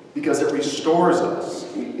 because it restores us.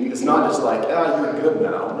 It's not just like, you're good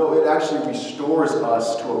now. No, it actually restores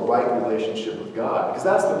us to a right relationship with God, because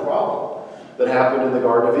that's the problem that happened in the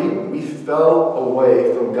Garden of Eden. We fell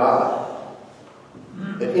away from God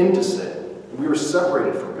and into sin. We were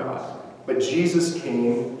separated from God. But Jesus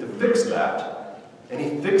came to fix that. And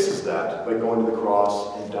he fixes that by going to the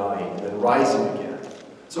cross and dying and then rising again.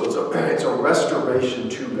 So it's a restoration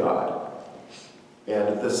to God.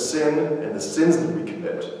 And the sin and the sins that we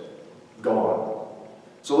commit, gone.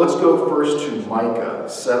 So let's go first to Micah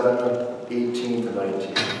 7:18 to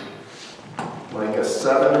 19. Micah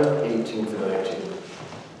 7:18 to 19.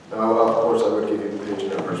 Now, of course, I would give you page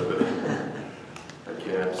numbers, but I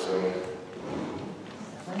can't, so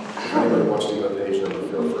if anybody wants to go to page number,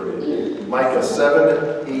 feel free. Micah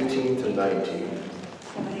 7:18 to 19.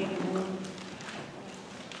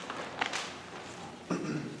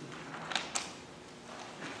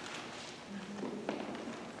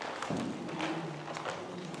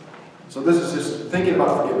 So this is just thinking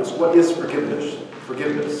about forgiveness. What is forgiveness?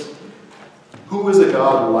 Forgiveness. Who is a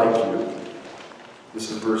God like you?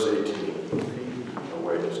 This is verse 18. Oh,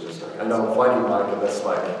 wait just a second. I know I'm finding Micah, that's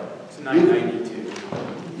like... It's 992.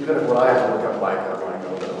 Even if when I have to look up Micah, I'm going to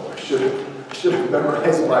go, no, I should have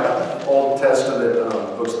memorized my Old Testament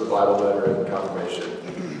books of the Bible, letter, and confirmation.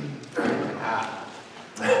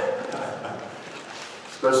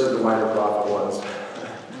 Especially the minor prophet ones.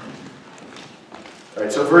 All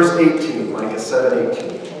right, so verse 18, Micah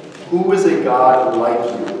 7:18. Who is a God like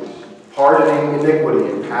you, pardoning iniquity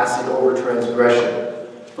and passing over transgression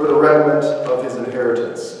for the remnant of his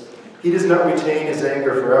inheritance? He does not retain his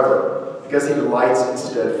anger forever, because he delights in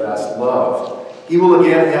steadfast love. He will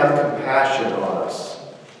again have compassion on us.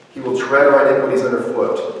 He will tread our iniquities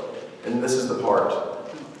underfoot. And this is the part.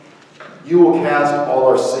 You will cast all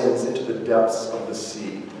our sins into the depths of the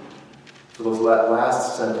sea. For those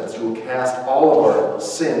last sentence, you will cast all of our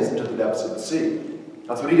sins into the depths of the sea.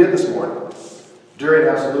 That's what he did this morning. During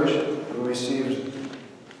absolution, we received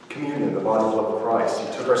communion, the body and blood of Christ.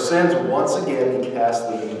 He took our sins once again, he cast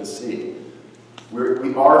them into the sea.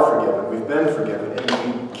 We are forgiven, we've been forgiven,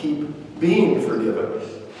 and we keep being forgiven.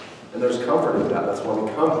 And there's comfort in that. That's why we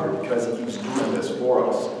come here, because he keeps doing this for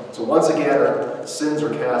us. So once again, our sins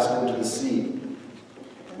are cast into the sea.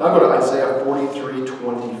 Now go to Isaiah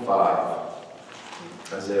 43:25.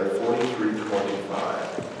 Isaiah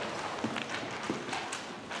 43:25.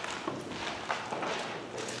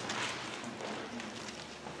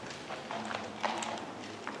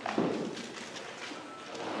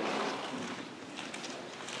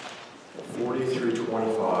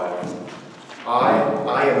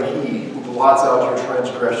 I am he who blots out your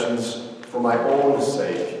transgressions for my own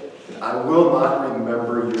sake, and I will not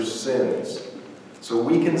remember your sins. So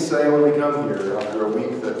we can say when we come here after a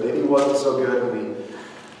week that maybe wasn't so good and we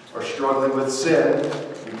are struggling with sin,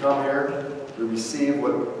 we come here, we receive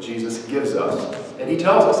what Jesus gives us. And he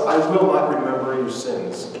tells us, I will not remember your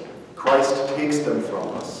sins. Christ takes them from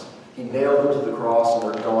us. He nailed them to the cross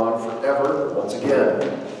and they're gone forever once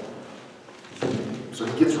again. So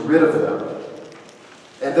he gets rid of them.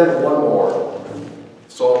 And then one more.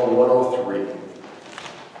 Psalm 103.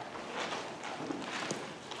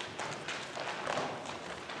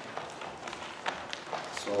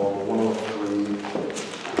 Psalm 103.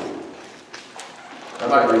 I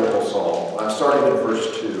might read the whole psalm. I'm starting in verse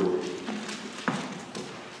 2.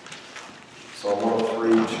 Psalm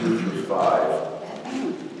 103,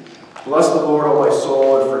 2-5. Bless the Lord, O my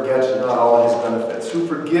soul, and forget not all his benefits. Who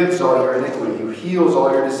forgives all your iniquity, who heals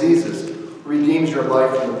all your diseases, who redeems your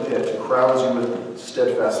life from the pit, who crowns you with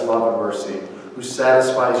steadfast love and mercy, who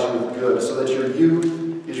satisfies you with good, so that your youth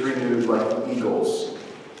is renewed like the eagles.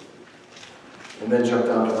 And then jump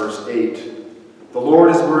down to verse 8. The Lord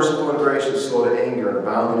is merciful and gracious, slow to anger, and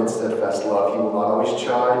abounding in steadfast love. He will not always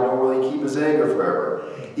chide, nor will he keep his anger forever.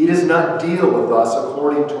 He does not deal with us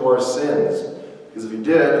according to our sins, because if he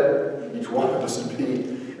did, each one of us would be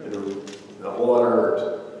in a whole lot of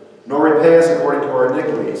hurt. Nor repay us according to our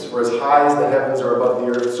iniquities. For as high as the heavens are above the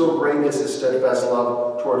earth, so great is his steadfast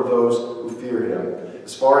love toward those who fear him.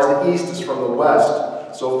 As far as the east is from the west,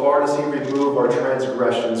 so far does he remove our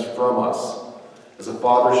transgressions from us. As a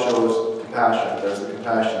father shows compassion, there's the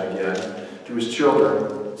compassion again, to his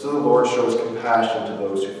children, so the Lord shows compassion to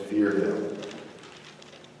those who fear him.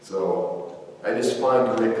 So I just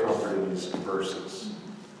find great comfort in these verses.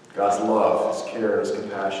 God's love, his care, and his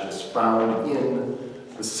compassion is found in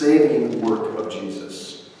the saving work of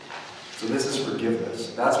Jesus. So this is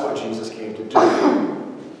forgiveness. That's what Jesus came to do.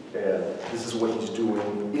 And this is what he's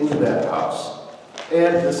doing in that house.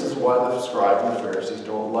 And this is why the scribes and the Pharisees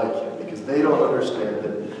don't like him, because they don't understand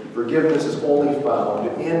that forgiveness is only found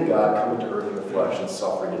in God coming to earth in the flesh and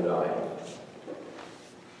suffering and dying.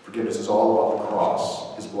 Forgiveness is all about the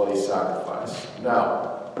cross, his bloody sacrifice.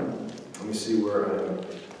 Now, let me see where I am.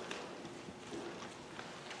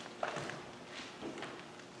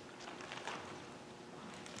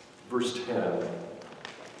 Verse 10.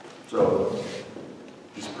 So,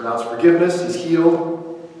 he's pronounced forgiveness, he's healed.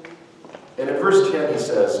 And in verse 10 he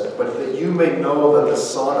says, but that you may know that the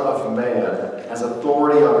Son of Man has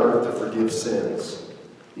authority on earth to forgive sins.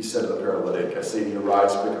 He said to the paralytic, I say to you,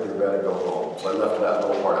 rise, pick up your bed, and go home. So I left that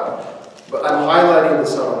little part out. But I'm highlighting the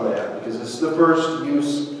Son of Man, because this is the first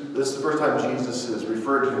time Jesus has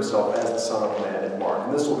referred to himself as the Son of Man in Mark.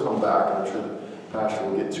 And this will come back, and I'm sure the pastor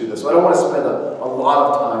will get to this. So I don't want to spend a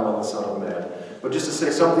lot of time on the Son of Man. But just to say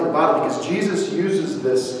something about it, because Jesus uses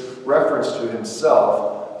this reference to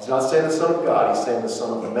himself. He's not saying the Son of God, he's saying the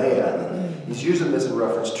Son of Man. He's using this in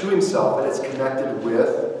reference to himself, and it's connected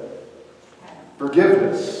with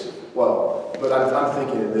forgiveness. Well, but I'm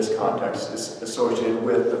thinking in this context, it's associated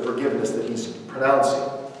with the forgiveness that he's pronouncing.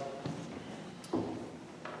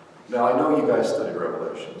 Now, I know you guys studied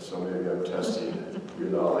Revelation, so maybe I'm testing your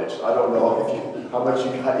knowledge. I don't know how much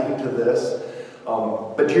you got into this.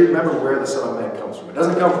 But do you remember where the Son of Man comes from? It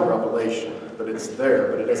doesn't come from Revelation, but it's there,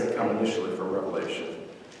 but it doesn't come initially from Revelation.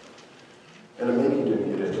 And maybe you didn't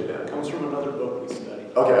get into that. It comes from another book we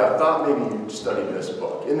studied. Okay, I thought maybe you studied this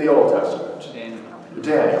book in the Old Testament.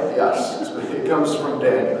 Daniel, yes. It comes from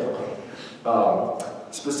Daniel.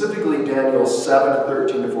 Specifically Daniel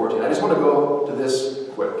 7:13-14. I just want to go to this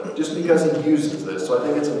quick, just because he uses this. So I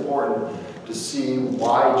think it's important to see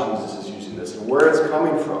why Jesus is using this and where it's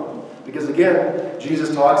coming from. Because again,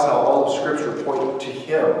 Jesus talks how all of Scripture point to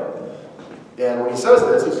Him. And when he says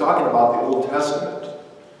this, he's talking about the Old Testament.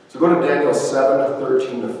 So go to Daniel 7,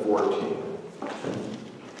 13 to 14.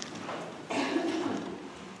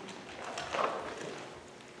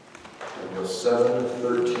 Daniel 7,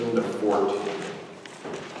 13 to 14.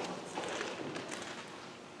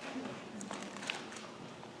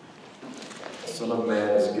 The Son of Man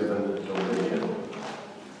is given dominion.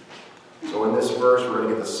 So in this verse, we're going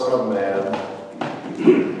to get the Son of Man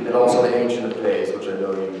and also the Ancient of Days, which I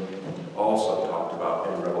know you also talked about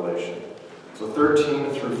in Revelation. So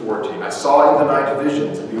 13 through 14. I saw in the night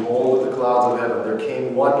visions, and behold, with the clouds of heaven, there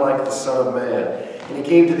came one like the Son of Man. And he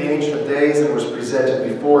came to the Ancient of Days and was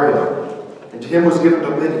presented before him. And to him was given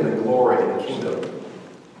dominion and glory and kingdom,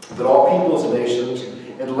 that all peoples, nations,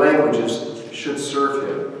 and languages should serve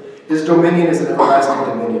him. His dominion is an everlasting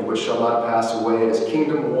dominion which shall not pass away, and his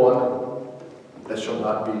kingdom one that shall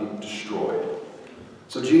not be destroyed.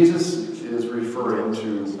 So Jesus is referring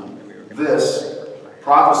to this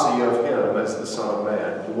prophecy of him as the Son of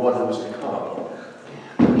Man, the one who is to come.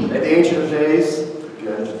 And the Ancient of Days,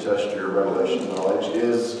 again to test your Revelation knowledge,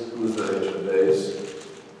 who's the Ancient of Days?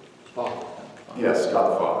 Father. Yes,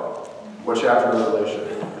 God the Father. What chapter in Revelation?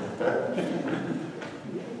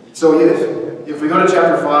 So if we go to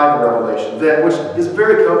chapter 5 in Revelation, then, which is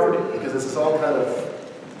very comforting, because this is all kind of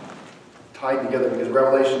tied together, because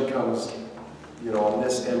Revelation comes, on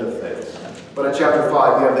this end of things. But in chapter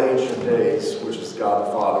 5, you have the Ancient of Days, which is God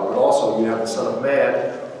the Father, but also you have the Son of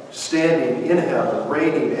Man standing in heaven,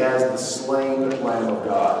 reigning as the slain Lamb of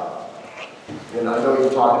God. And I know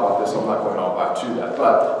you've talked about this, so I'm not going all back to that.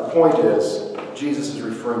 But the point is, Jesus is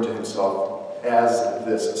referring to himself as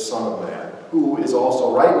this Son of Man, who is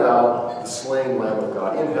also right now the slain Lamb of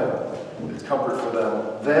God in heaven. It's comfort for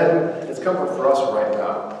them then, it's comfort for us right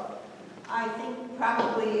now. I think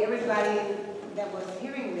probably everybody that was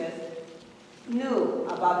hearing this knew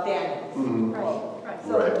about Daniel. Mm-hmm. Right.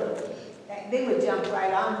 So they would jump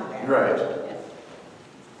right onto that. Right.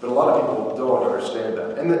 But a lot of people don't understand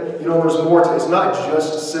that. And there's more to it. It's not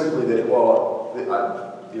just simply that, I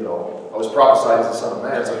was prophesied as the Son of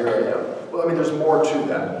Man, so here I am. Well, there's more to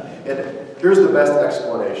that. And here's the best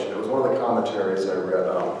explanation. It was one of the commentaries I read,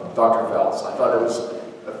 Dr. Veltz. I thought it was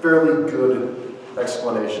a fairly good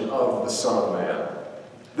explanation of the Son of Man.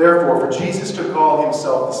 Therefore, for Jesus to call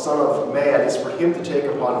himself the Son of Man is for him to take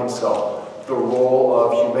upon himself the role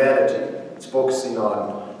of humanity. It's focusing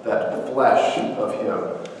on that flesh of him.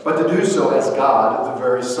 But to do so as God, the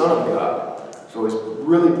very Son of God. So he's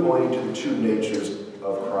really pointing to the two natures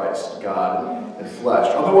of Christ, God and flesh.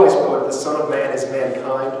 Otherwise put, the Son of Man is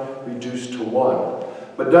mankind reduced to one,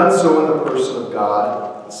 but done so in the person of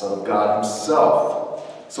God, the Son of God himself.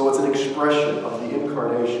 So it's an expression of the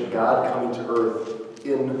incarnation, God coming to earth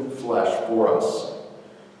in flesh for us.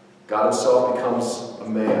 God himself becomes a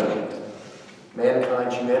man.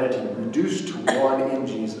 Mankind, humanity, reduced to one in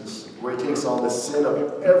Jesus, where he takes on the sin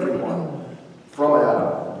of everyone from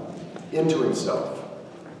Adam into himself.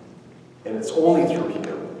 And it's only through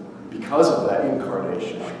him, because of that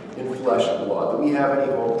incarnation in flesh and blood, that we have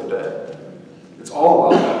any hope today. It's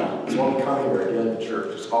all about that. It's why we come here again to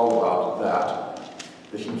church. It's all about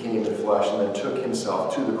that he came in flesh and then took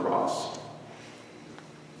himself to the cross.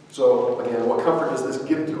 So, again, what comfort does this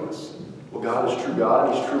give to us? Well, God is true God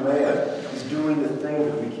and he's true man. He's doing the thing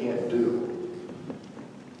that we can't do.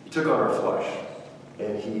 He took on our flesh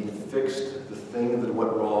and he fixed the thing that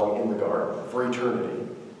went wrong in the garden for eternity.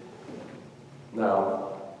 Now,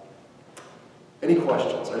 any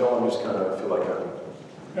questions? I know I'm just kind of feel like I'm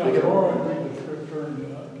Yeah, the more I read the scripture,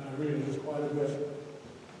 and I read it quite a bit,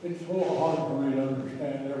 it's a little hard for me to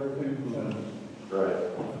understand everything that's in it. right. I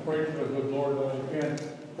pray for the good Lord that I can,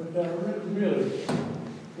 but really,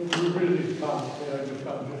 when we read these comments, I just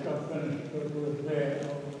got finished with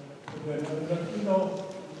that.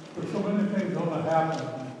 There's so many things going to happen.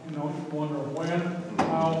 You wonder when,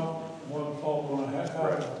 how, what's all going to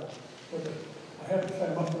happen. But I have to say,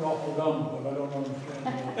 I must be awful dumb, but I don't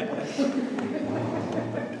understand.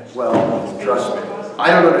 Well, trust me, I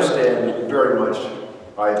don't understand very much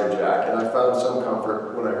either, Jack. And I found some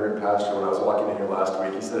comfort when I heard Pastor when I was walking in here last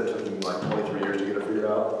week. He said it took him like 23 years to get it figured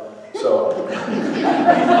out. So, I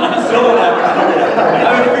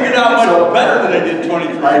haven't figured out much better than I did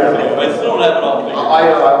 23 years ago. I still don't have it all figured out.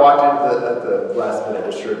 I walked in at the last minute,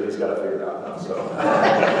 just sure that he's got it figured out now. So,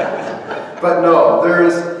 but no,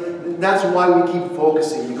 that's why we keep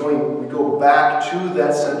focusing. We go back to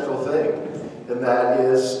that central thing, and that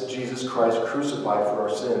is Jesus Christ crucified for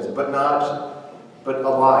our sins, but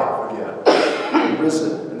alive again,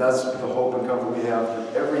 risen, and that's the hope and comfort we have through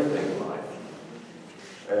everything in life.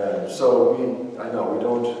 And so I know we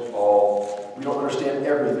don't understand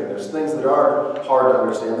everything. There's things that are hard to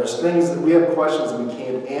understand. There's things that we have questions that we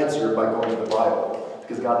can't answer by going to the Bible,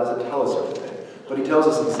 because God doesn't tell us everything. But He tells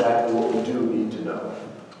us exactly what we do need to know.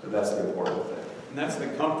 And that's the important thing. And that's the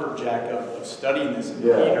comfort, Jack, of studying this in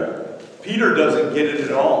Yeah. Peter. Peter doesn't get it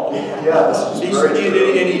at all. Yeah, this is very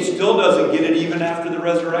true. And he still doesn't get it even after the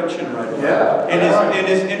resurrection, right? Yeah.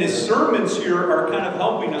 And his sermons here are kind of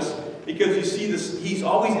helping us, because you see this, he's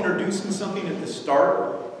always introducing something at the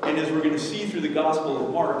start, and as we're going to see through the Gospel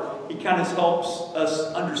of Mark, he kind of helps us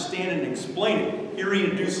understand and explain it. Here he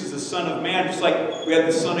introduces the Son of Man, just like we had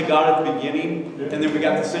the Son of God at the beginning, and then we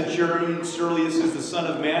got the centurion, Surlius is the Son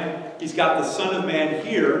of Man. He's got the Son of Man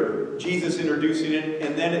here, Jesus introducing it,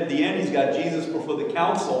 and then at the end he's got Jesus before the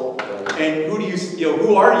council. And who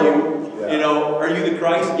are you? Are you the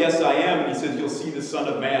Christ? Yes, I am. And he says, you'll see the Son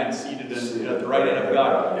of Man seated at the right hand of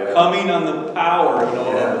God, coming on the power,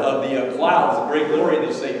 of the clouds, the great glory. And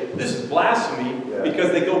they say, this is blasphemy,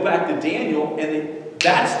 because they go back to Daniel, and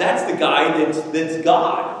that's the guy that's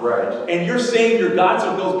God. Right. And you're saying you're God,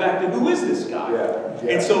 so it goes back to, who is this guy? Yeah.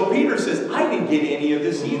 And so Peter says, I didn't get any of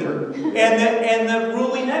this either. And the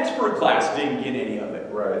ruling expert class didn't get any of it.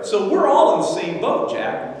 Right. So we're all in the same boat,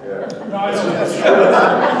 Jack. Yeah. No, I don't.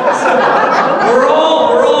 We're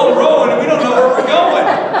all rowing, and we don't know where we're going.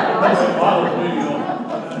 Honestly,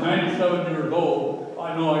 at 97 years old,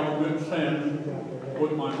 I know I commit sin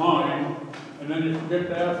with my mind, and then you forget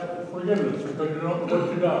to ask for forgiveness because you don't know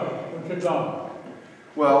what you done.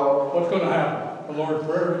 Well, What's going to happen? The Lord's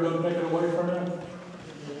forever going to take it away from you?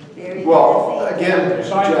 again,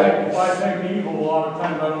 If I think evil, a lot of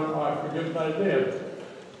times I forget that I did.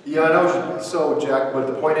 yeah, I know. So, Jack, but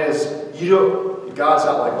the point is, God's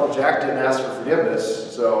not like, well, Jack didn't ask for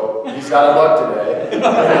forgiveness, so he's out of luck today.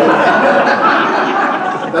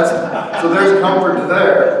 So there's comfort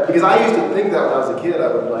there. Because I used to think that when I was a kid,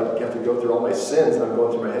 I would have to go through all my sins, and I'm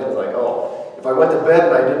going through my head, like, oh, if I went to bed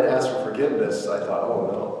and I didn't ask for forgiveness, I thought, oh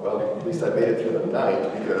no, well, at least I made it through the night,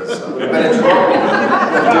 because I would have been in trouble.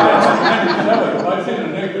 If I'd seen a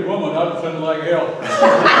naked woman, I'd send like hell.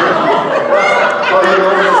 Well, you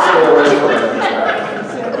know, just stay away from it.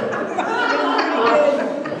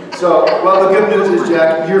 So, well, the good news is,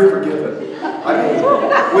 Jack, you're forgiven. I mean,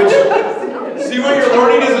 See what you're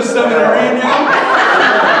learning as a seminarian now?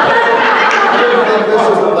 I didn't think this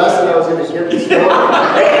was the lesson I was going to give this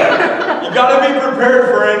morning. You got to be prepared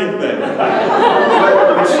for anything.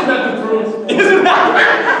 Isn't that the truth?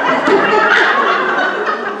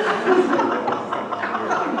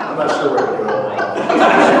 I'm not sure where to go.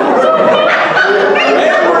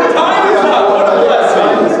 Time is up. What a blessing.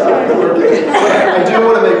 I do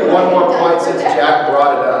want to make one more point, since Jack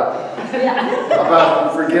brought it up,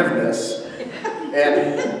 about forgiveness.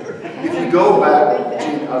 And if you go back,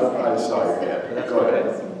 Gene, I saw your hand. Go ahead.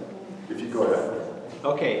 If you go ahead.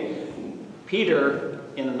 Okay, Peter,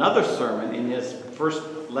 in another sermon, in his first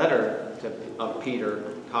letter of Peter,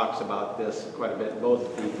 talks about this quite a bit,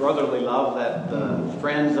 both the brotherly love that the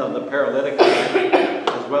friends of the paralytic had,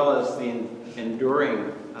 as well as the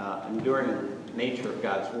enduring nature of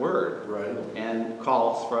God's Word, Right. and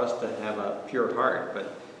calls for us to have a pure heart.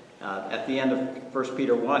 But at the end of 1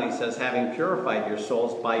 Peter 1, he says, having purified your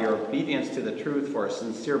souls by your obedience to the truth for a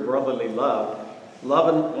sincere brotherly love,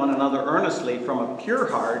 loving one another earnestly from a pure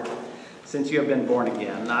heart, since you have been born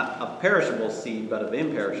again, not of perishable seed, but of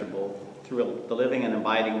imperishable, through the living and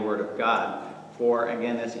abiding Word of God. For,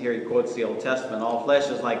 again, as here he quotes the Old Testament, all flesh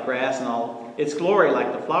is like grass, and all its glory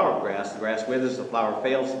like the flower of grass. The grass withers, the flower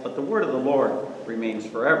fails, but the word of the Lord remains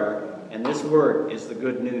forever. And this word is the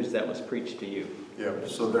good news that was preached to you. Yeah,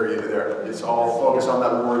 so there. It's all focused on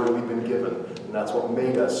that word that we've been given, and that's what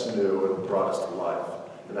made us new and brought us to life.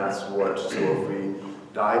 And that's what, so if we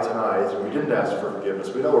die tonight and we didn't ask for forgiveness,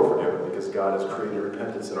 we know we're forgiven because God has created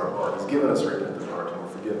repentance in our heart. He's given us a repentant heart, and we're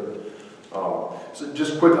forgiven. So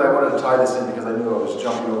just quickly, I wanted to tie this in because I knew I was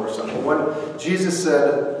jumping over something. When Jesus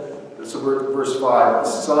said, so verse 5,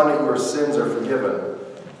 Son, your sins are forgiven.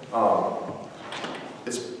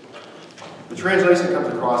 The translation comes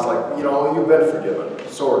across like, you've been forgiven,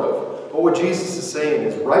 sort of. But what Jesus is saying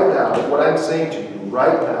is, right now, what I'm saying to you,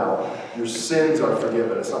 right now, your sins are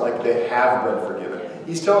forgiven. It's not like they have been forgiven.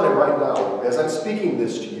 He's telling him right now, as I'm speaking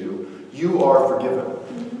this to you, you are forgiven.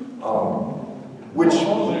 Only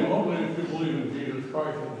if you believe in Jesus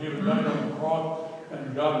Christ and He died on the cross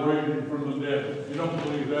and God raised Him from the dead. If you don't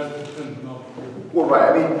believe that, the sin's not forgiven. Well,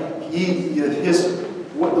 right. I mean,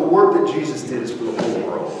 the work that Jesus did is for the whole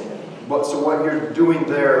world. But so what you're doing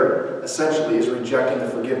there essentially is rejecting the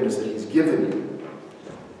forgiveness that He's given you.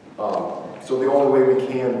 So the only way we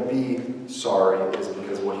can be sorry is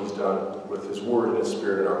because of what he's done with his word and his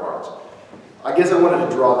spirit in our hearts. I guess I wanted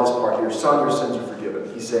to draw this part here. Son, your sins are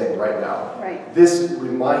forgiven. He's saying right now. Right. This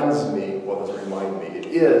reminds me, well, it doesn't remind me, it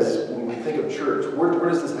is, when we think of church, where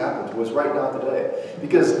does this happen to us right now today?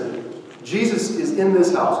 Because Jesus is in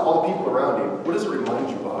this house, all the people around you. What does it remind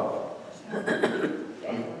you of?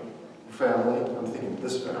 Family. I'm thinking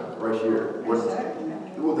this family right here.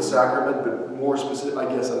 Well, the sacrament, but more specific, I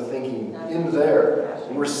guess I'm thinking in there.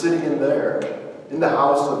 And we're sitting in there, in the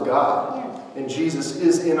house of God. And Jesus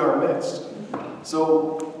is in our midst.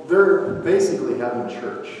 So they're basically having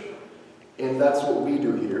church. And that's what we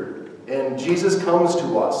do here. And Jesus comes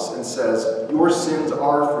to us and says, your sins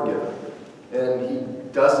are forgiven. And he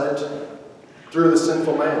does it through the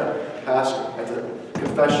sinful man, pastor, at the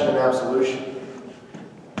confession and absolution.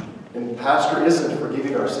 And pastor isn't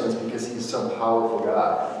forgiving our sins because he's some powerful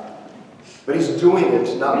God. But he's doing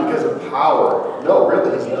it not because of power. No,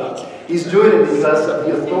 really he's not. He's doing it because of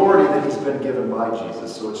the authority that he's been given by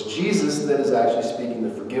Jesus. So it's Jesus that is actually speaking the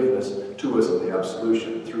forgiveness to us in the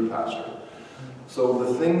absolution through pastor. So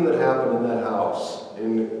the thing that happened in that house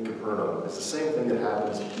in Capernaum is the same thing that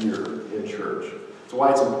happens here in church. It's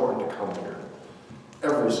why it's important to come here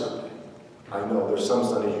every Sunday. I know there's some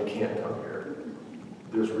Sundays you can't come here.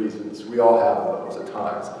 There's reasons. We all have those at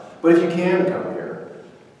times. But if you can come here,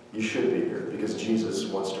 you should be here because Jesus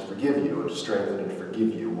wants to forgive you and to strengthen and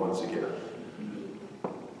forgive you once again.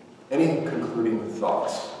 Any concluding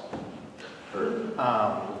thoughts?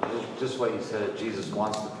 Just what you said, that Jesus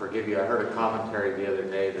wants to forgive you. I heard a commentary the other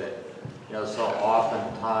day that, so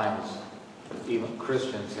oftentimes even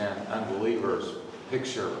Christians and unbelievers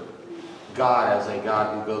picture God as a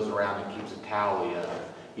God who goes around and keeps a tally of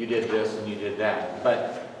you did this and you did that.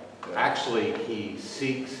 But actually he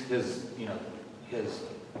seeks his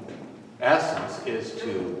essence is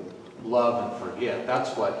to love and forgive.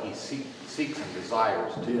 That's what he seeks and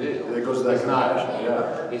desires to do. It goes to that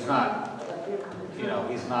compassion,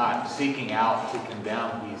 He's not seeking out to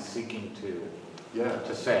condemn, he's seeking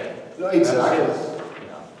to save. No, exactly.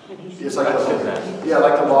 It's like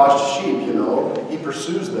the lost sheep, He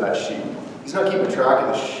pursues that sheep. He's not keeping track of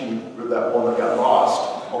the sheep or that one that got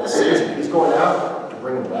lost all the season. He's going after him to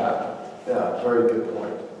bring him back. Yeah, very good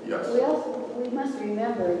point. Yes. We must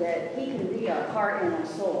remember that he can read our heart and our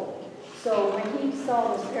soul. So when he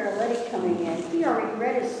saw this paralytic coming in, he already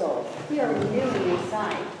read his soul. He already knew him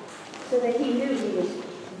inside. So that he knew he was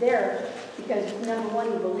there because number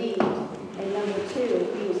one, he believed, and number two,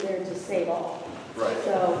 he was there to save all. Right.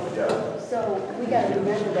 So we got to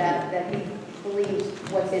remember that he believes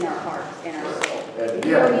what's in our hearts and our soul. And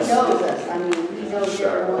he knows us. I mean, he knows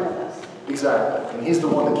every one of us. Exactly. And he's the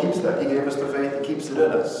one that keeps that. He gave us the faith, he keeps it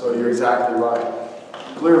in us. So you're exactly right.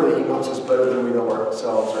 Clearly, he knows us better than we know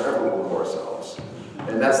ourselves or ever will know ourselves.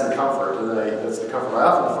 And that's the comfort. And that's the comfort I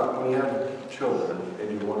often find when you have children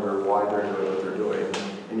and you wonder why they're doing what they're doing.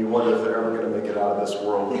 And you wonder if they're ever going to make it out of this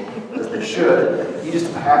world as they should. You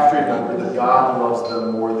just have to remember that God loves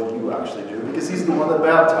them more than you actually do because he's the one that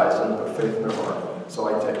baptized them and put faith in their heart. So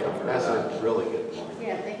I take comfort in that. That's a really good point.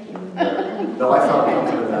 Yeah, thank you. No, I found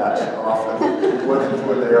comfort in that often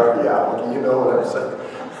when they are, you know what I'm saying.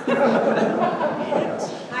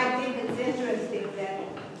 I think it's interesting that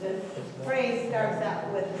the phrase starts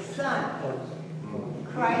out with the Son.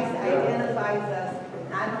 Christ identifies us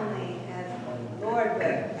not only as Lord, but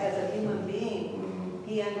as a human being.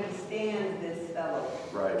 He understands this fellow.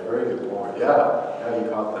 Right, very good point. Yeah, you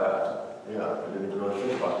caught that. Yeah, I didn't really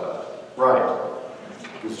think about that. Right,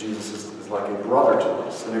 because Jesus is like a brother to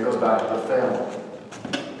us, and it goes back to the family.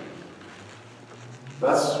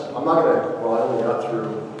 I'm not going to, I only got through,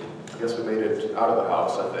 I guess we made it out of the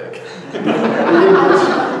house, I think.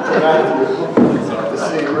 To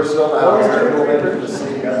see, we're still in the house, we'll make it to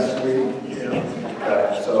see next week.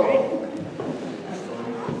 Okay, so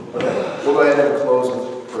we'll go ahead and close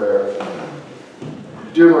with prayer.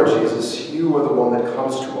 Dear Lord Jesus, you are the one that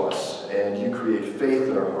comes to us, and you create faith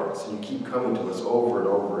in our hearts, and you keep coming to us over and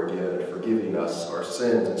over again, forgiving us our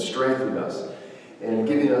sins and strengthening us, and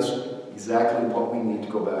giving us exactly what we need to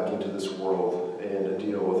go back into this world and to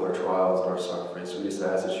deal with our trials and our suffering. So we just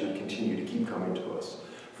ask that you would continue to keep coming to us.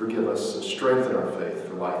 Forgive us and strengthen our faith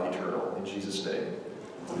for life eternal. In Jesus' name.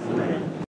 Amen.